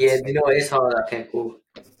don't know what to Yeah, say. you know what? It's hard. Okay, cool.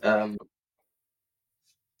 Um,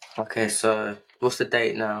 okay, so what's the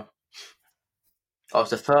date now? Oh,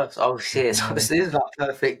 it's the first. Oh shit! So Yeah, this is like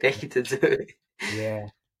perfect day to do it. yeah.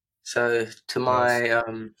 So to Yes. my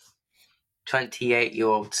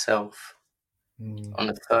 28-year-old self Mm. on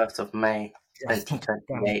the 1st of May, God,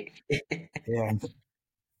 2028. yeah,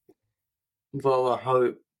 Well, I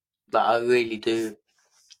hope that I really do,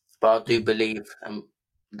 but I do mm. believe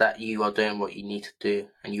that you are doing what you need to do,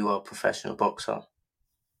 and you are a professional boxer.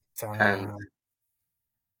 And Damn.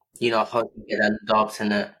 I hope you get them dubs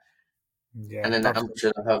in it. And Yeah, then the dubs.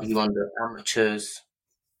 amateurs, I hope you won the amateurs,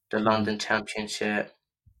 the Mm. London Championship,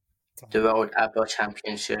 the Damn. World ABBA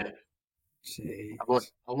Championship. Jeez.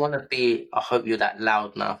 I want to be. I hope you're that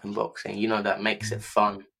loudmouth in boxing. That makes it Mm.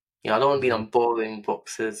 fun. I don't want to be Yeah. on boring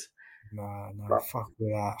boxers. Nah, no, But fuck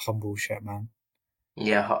with that humble shit, man.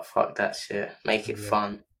 yeah, fuck that shit. Make it Yeah,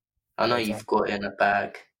 fun. I know you've exactly. got it in a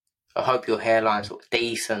bag. I hope your hairline's look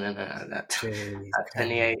decent and that. Jeez, At calm.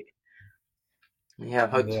 28. Yeah,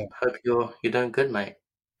 Yeah, hope you're doing good, mate.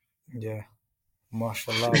 yeah.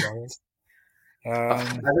 Mashallah, bro. I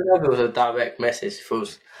Um, don't know if it was a direct message. If it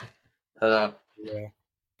was, I don't know. yeah.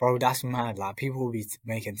 Bro, that's mad. Like, people will be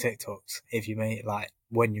making TikToks if you make, like,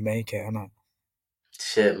 when you make it, innit?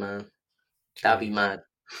 Shit, man. That'd be Jeez. mad.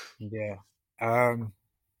 Yeah. Um,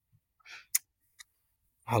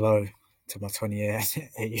 hello to my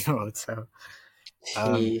 28-year-old self.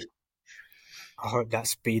 Um, Jeez. I hope that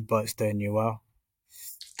speedboat's doing you well.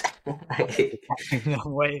 I hope you're catching the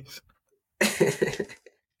waves.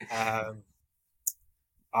 Um,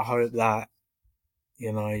 I hope that,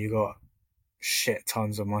 you got shit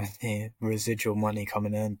tons of money, residual money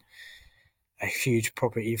coming in, a huge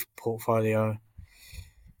property portfolio,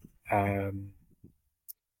 um,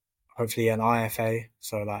 hopefully an IFA,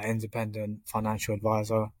 so like independent financial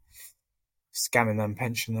advisor, scamming them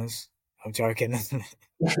pensioners. I'm joking.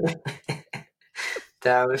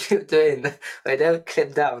 Damn, if you're doing that, wait, they'll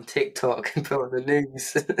clip that on TikTok and put on the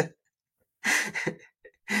news.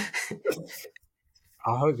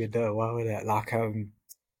 I hope you do well with it. Like,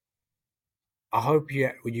 I hope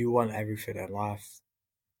you want everything in life,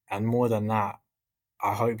 and more than that,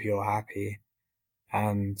 I hope you're happy.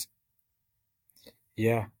 And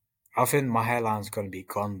yeah, I think my hairline's gonna be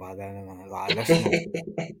gone by then. And like,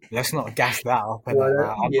 let's not gas that up in it.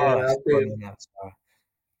 Like, I know Yeah, I that's gone think. in it. So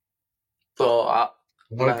But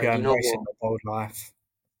I hope you're man, you know embracing what? the bold life.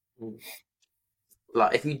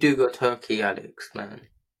 Like, if you do go Turkey, Alex, man,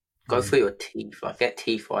 go Mm. for your teeth. Like, get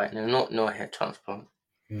teeth white and not no hair transplant.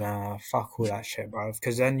 Nah, fuck all that shit, bro.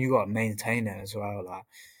 Because then you gotta maintain it as well. Like,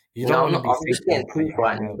 you don't No, I'm want to not. be I'm just thinking getting about teeth your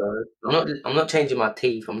whitening hair. though. I'm not changing my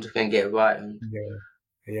teeth. I'm just gonna get it right. And Yeah,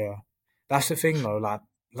 yeah. That's the thing though. Like,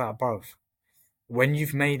 bro. When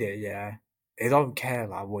you've made it, yeah, they don't care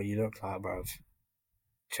like what you look like, bro. Do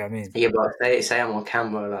you know what I mean? yeah, but say I'm on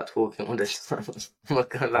camera, like talking all this time. I'm not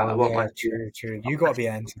gonna lie. I Oh want my yeah, teeth. true, true. You gotta be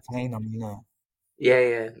an entertainer, you know. Yeah,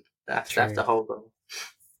 yeah. That's True. the whole goal.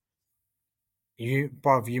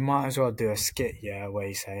 Bruv, you might as well do a skit, yeah, where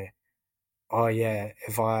you say, "Oh yeah,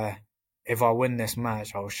 if I win this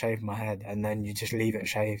match, I'll shave my head," and then you just leave it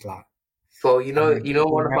shaved, like, Well, and then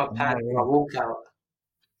one people of never my know, plans for my innit? walkout.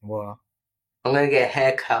 What? I'm gonna get a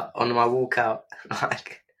haircut on my walkout.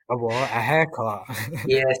 Like, A what? A haircut?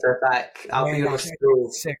 yeah, so it's like I I'll be mean, on a that's actually a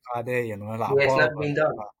stool. sick idea, like a Yeah, it's never barber. been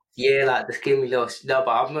done. Yeah, like just give me little. No,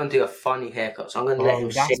 but I'm gonna do a funny haircut. So I'm gonna let him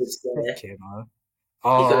Oh, shave his that's hair. sick, you know.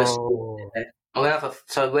 He's gonna shave his Oh, hair. I'm gonna have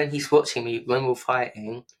so when he's watching me when we're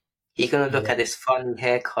fighting, he's gonna look yeah. at this funny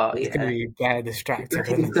haircut. He's gonna Yeah, be very distracted,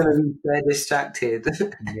 he's isn't gonna be very distracted.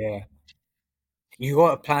 he? Yeah. You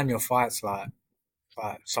gotta plan your fights like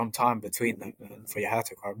some time between them for your hair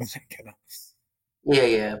to grow back, you know. Yeah,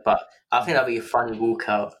 yeah, but I think Yeah. that'd be a funny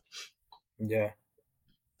walkout. Yeah.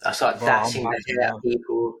 I start Bro, I'm dashing the backing hair at that.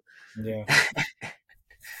 people. Yeah.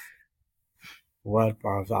 Word,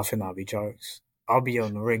 bro. I think that'll be jokes. I'll be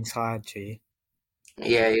on the ringside, G.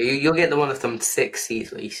 Yeah, you'll get the one of them sick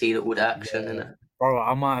seats where you see all the action in Yeah. it. Bro,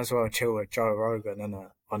 I might as well chill with Joe Rogan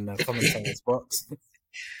on the commentator's box.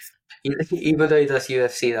 Even though he does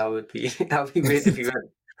UFC, that would be weird if you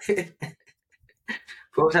went.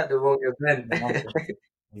 Brought at the wrong event. Imagine.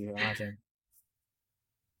 You imagine.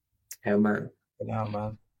 Yeah, man. You know,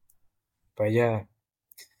 man. But yeah,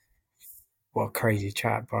 what a crazy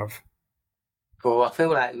chat, bro. Bro, I feel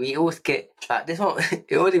like we always get like this one.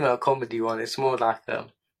 It wasn't even a comedy one. It's more like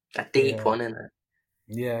a deep Yeah. one, isn't it?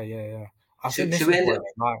 Yeah, yeah, yeah. I think Should this we is end what it?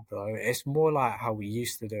 it's like, though. It's more like how we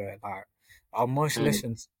used to do it. Like our most Mm,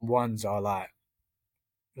 listened ones are like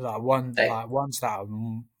ones that are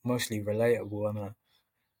mostly relatable, and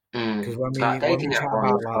because like when we dating chat app one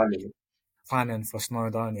about was like funny. planning for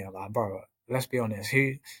Snowdonia, like bro, let's be honest,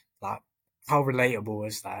 like how relatable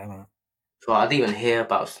is that? Innit? So I didn't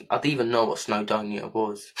even know what Snowdonia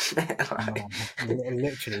was. No, Like,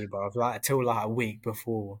 literally, bro. Like till like a week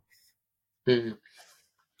before. mm.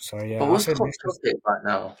 So But yeah, I what's think hot this is topic right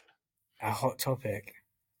now? a hot topic.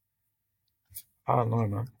 I don't know,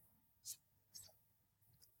 man.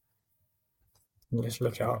 Let's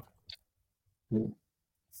look it up. Mm.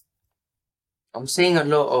 I'm seeing a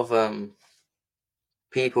lot of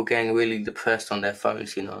people getting really depressed on their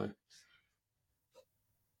phones.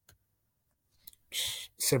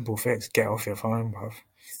 Simple fix: get off your phone, bro.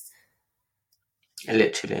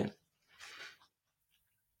 Literally.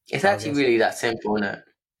 It's Bro, actually that's really that simple, isn't it?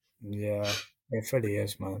 yeah, it fully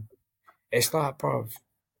is, man. It's like, bro.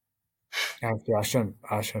 Actually, I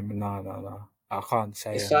shouldn't. No, no, no. I can't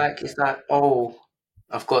say It's it. No. like it's like, oh,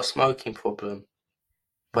 I've got a smoking problem,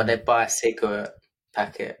 but they Mm. buy a cigarette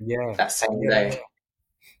packet Yeah, that same yeah, yeah. day.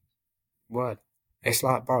 Word. It's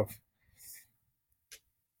like, bro.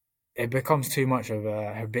 it becomes too much of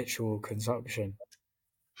a habitual consumption.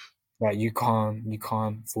 Like you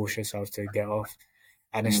can't force yourself to get off.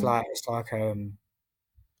 And Mm. it's like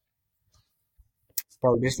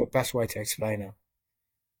bro, this is the best way to explain it.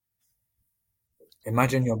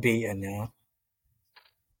 Imagine you're beaten, yeah,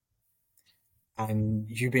 and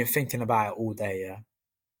you've been thinking about it all day, yeah,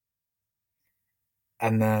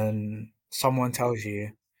 and then someone tells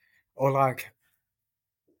you, or like,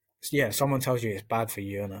 yeah, someone tells you it's bad for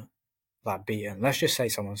you, innit? Like beaten. Let's just say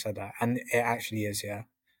someone said that, and it actually is, yeah.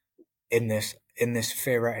 In this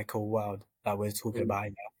theoretical world that we're talking Mm. about,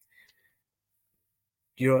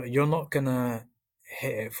 yeah, you're not gonna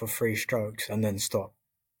hit it for 3 strokes and then stop.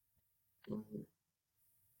 Mm.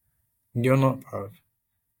 You're not, bro.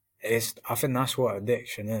 I think that's what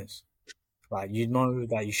addiction is. Like you know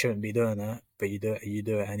that you shouldn't be doing it, but you do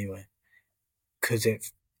it anyway.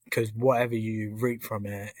 Because whatever you reap from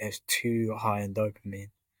it is too high in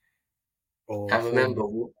dopamine or And remember,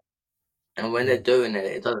 hormone. and when they're Yeah, doing it,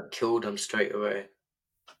 it doesn't kill them straight away.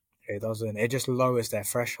 it doesn't. It just lowers their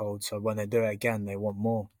threshold, so when they do it again, they want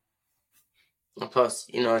more. And plus,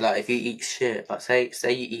 like if you eat shit, like say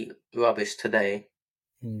you eat rubbish today,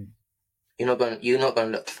 Mm, you're not gonna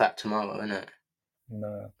look fat tomorrow, innit?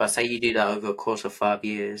 no. But say you do that over a course of 5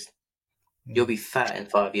 years, you'll Mm, be fat in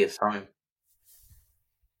 5 years' time.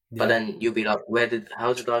 But yeah. then you'll be like,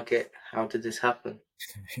 how did this happen?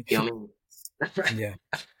 You know what I mean? Yeah.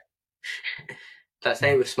 Like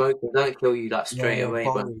say with smoking, it don't kill you like straight Yeah, away,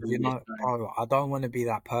 but bro. in 5 years' time, Bro, I don't want to be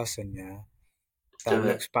that person, yeah, that do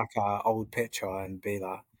it. looks back at an old picture and be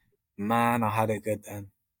like, man, I had it good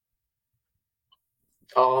then.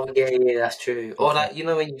 Oh yeah, yeah, that's true. Or Yeah, like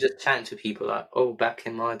when you just chat to people like, oh, back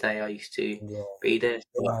in my day, I used to yeah, be this,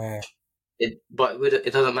 but yeah,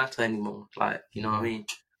 it doesn't matter anymore. Like you know what I yeah, mean?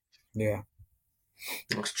 yeah.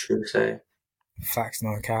 That's true. So, Facts,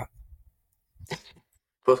 no cap.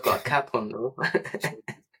 both got a cap on though.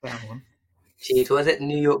 That one. Jeez, was it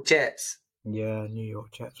New York Jets? Yeah, New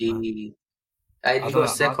York Jets, man. Gee, hey, I you got a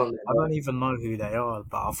don't, I, stick on there, I bro. don't even know who they are,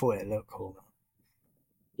 but I thought it looked cool.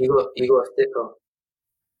 You got a sticker.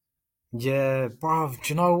 Yeah, bro. Do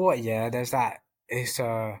you know what? Yeah, there's that. It's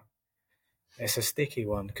a sticky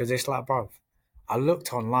one because it's like, bro. I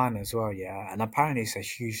looked online as well, yeah, and apparently it's a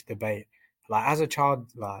huge debate. Like as a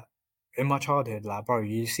child, like in my childhood, like bro,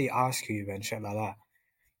 you see Ice Cube and shit like that.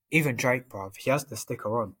 Even Drake, bro, he has the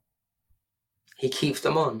sticker on. He keeps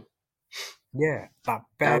them on. Yeah, like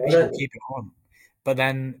Now, bare I people don't. keep it on, but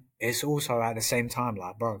then it's also at the same time,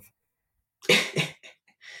 like, bro,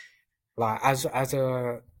 like as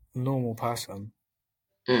a normal person,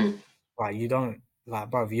 Hmm. like you don't like,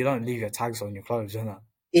 bro, you don't leave your tags on your clothes, innit?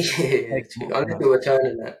 Yeah, Take them true. off, Unless innit? you're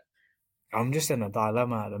returning that. I'm just in a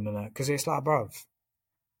dilemma at the minute because it's like, bro,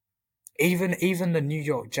 even the New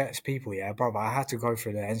York Jets people, yeah, bro, I had to go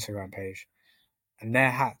through their Instagram page and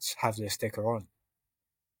their hats have the sticker on.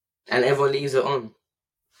 And everyone leaves it on.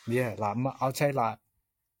 Yeah, like I'll say like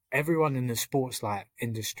everyone in the sports like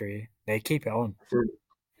industry, they keep it on. Hmm.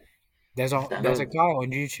 I There's a don't. guy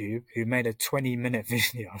on YouTube who made a 20-minute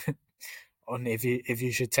video on if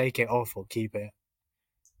you should take it off or keep it.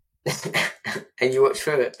 And you watch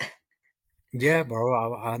through it. Yeah,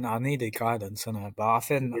 bro, I needed guidance on it, but I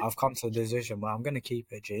think I've come to the decision where I'm gonna keep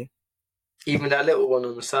it, G. Even that little one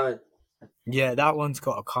on the side. Yeah, that one's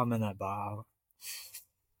got a comment in it, but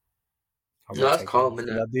I'm No, gonna that's take it calm, off. isn't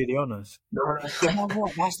Should it? I do the honors? No. Do you know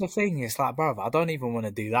what? That's the thing. It's like, bro, I don't even want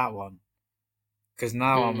to do that one because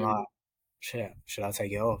now I'm Mm. like, shit, should I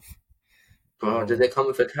take it off? Bro, did Or they come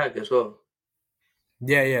with a tag as well?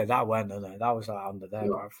 yeah, yeah, that went, no, that was like under there,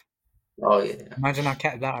 No. bro. Oh yeah. Imagine I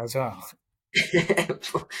kept that as well.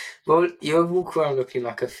 Well, you walk around looking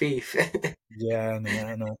like a thief. Yeah,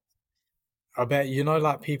 no, no. I bet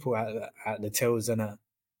like people at the tills in it.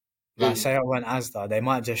 Like, Mm. say I went Asda, they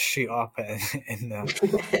might just shoot up in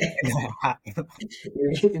the hat.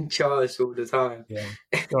 You're in charge all the time. Yeah.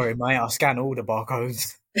 Sorry, mate. I scan all the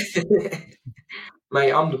barcodes.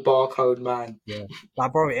 Mate, I'm the barcode man. Yeah.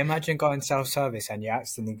 Like, bro, imagine going self-service and you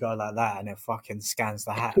accidentally go like that and it fucking scans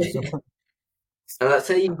the hat as well. And let's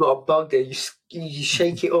say you've got a bug there, you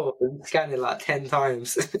shake it off and scan it like 10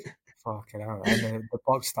 times. Fucking hell. And the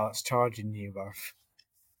box starts charging you, bro.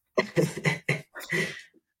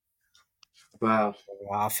 Wow.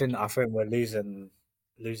 I think we're losing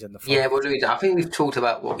the Yeah, well, focus. Louise, I think we've talked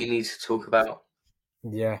about what we need to talk about.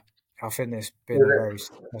 Yeah. I think it's been a very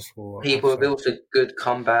successful People have episode. built a good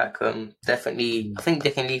comeback. Definitely, I Mm. think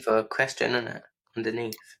they can leave a question in it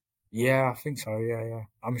underneath. Yeah, I think so. Yeah, yeah.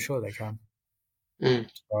 I'm sure they can. Mm.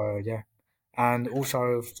 So, yeah. And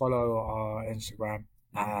also follow our Instagram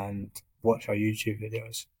and watch our YouTube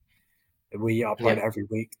videos. We upload Yeah. every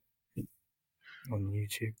week on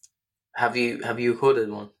YouTube. Have you recorded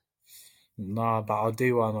one? Nah, but I'll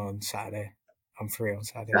do one on Saturday. I'm free on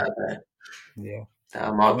Saturday. Saturday. Yeah.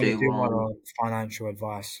 I'll I'm gonna do do one one. on financial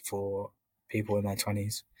advice for people in their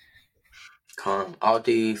 20s. Can't. I'll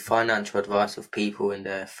do financial advice of people in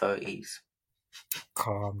their 30s.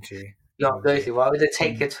 Calm G. No, With seriously, your why would it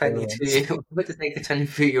take a experience. 22? Why would it take a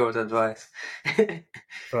 23-year-old advice?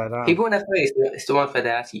 But People in their 30s, it's the ones where they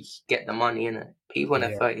actually get the money in it. People in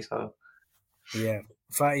their yeah, 30s, oh, yeah.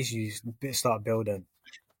 30s you start building.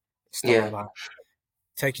 Start yeah. like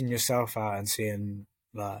taking yourself out and seeing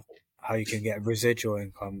like how you can get residual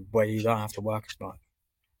income where you don't have to work as much.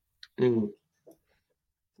 Mm.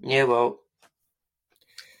 Yeah, well,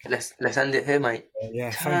 let's end it here, mate. But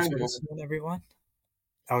yeah, thanks Turn for off. listening, everyone.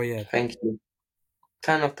 Oh yeah, Thank you.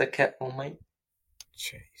 Turn off the kettle, mate.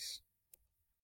 jeez.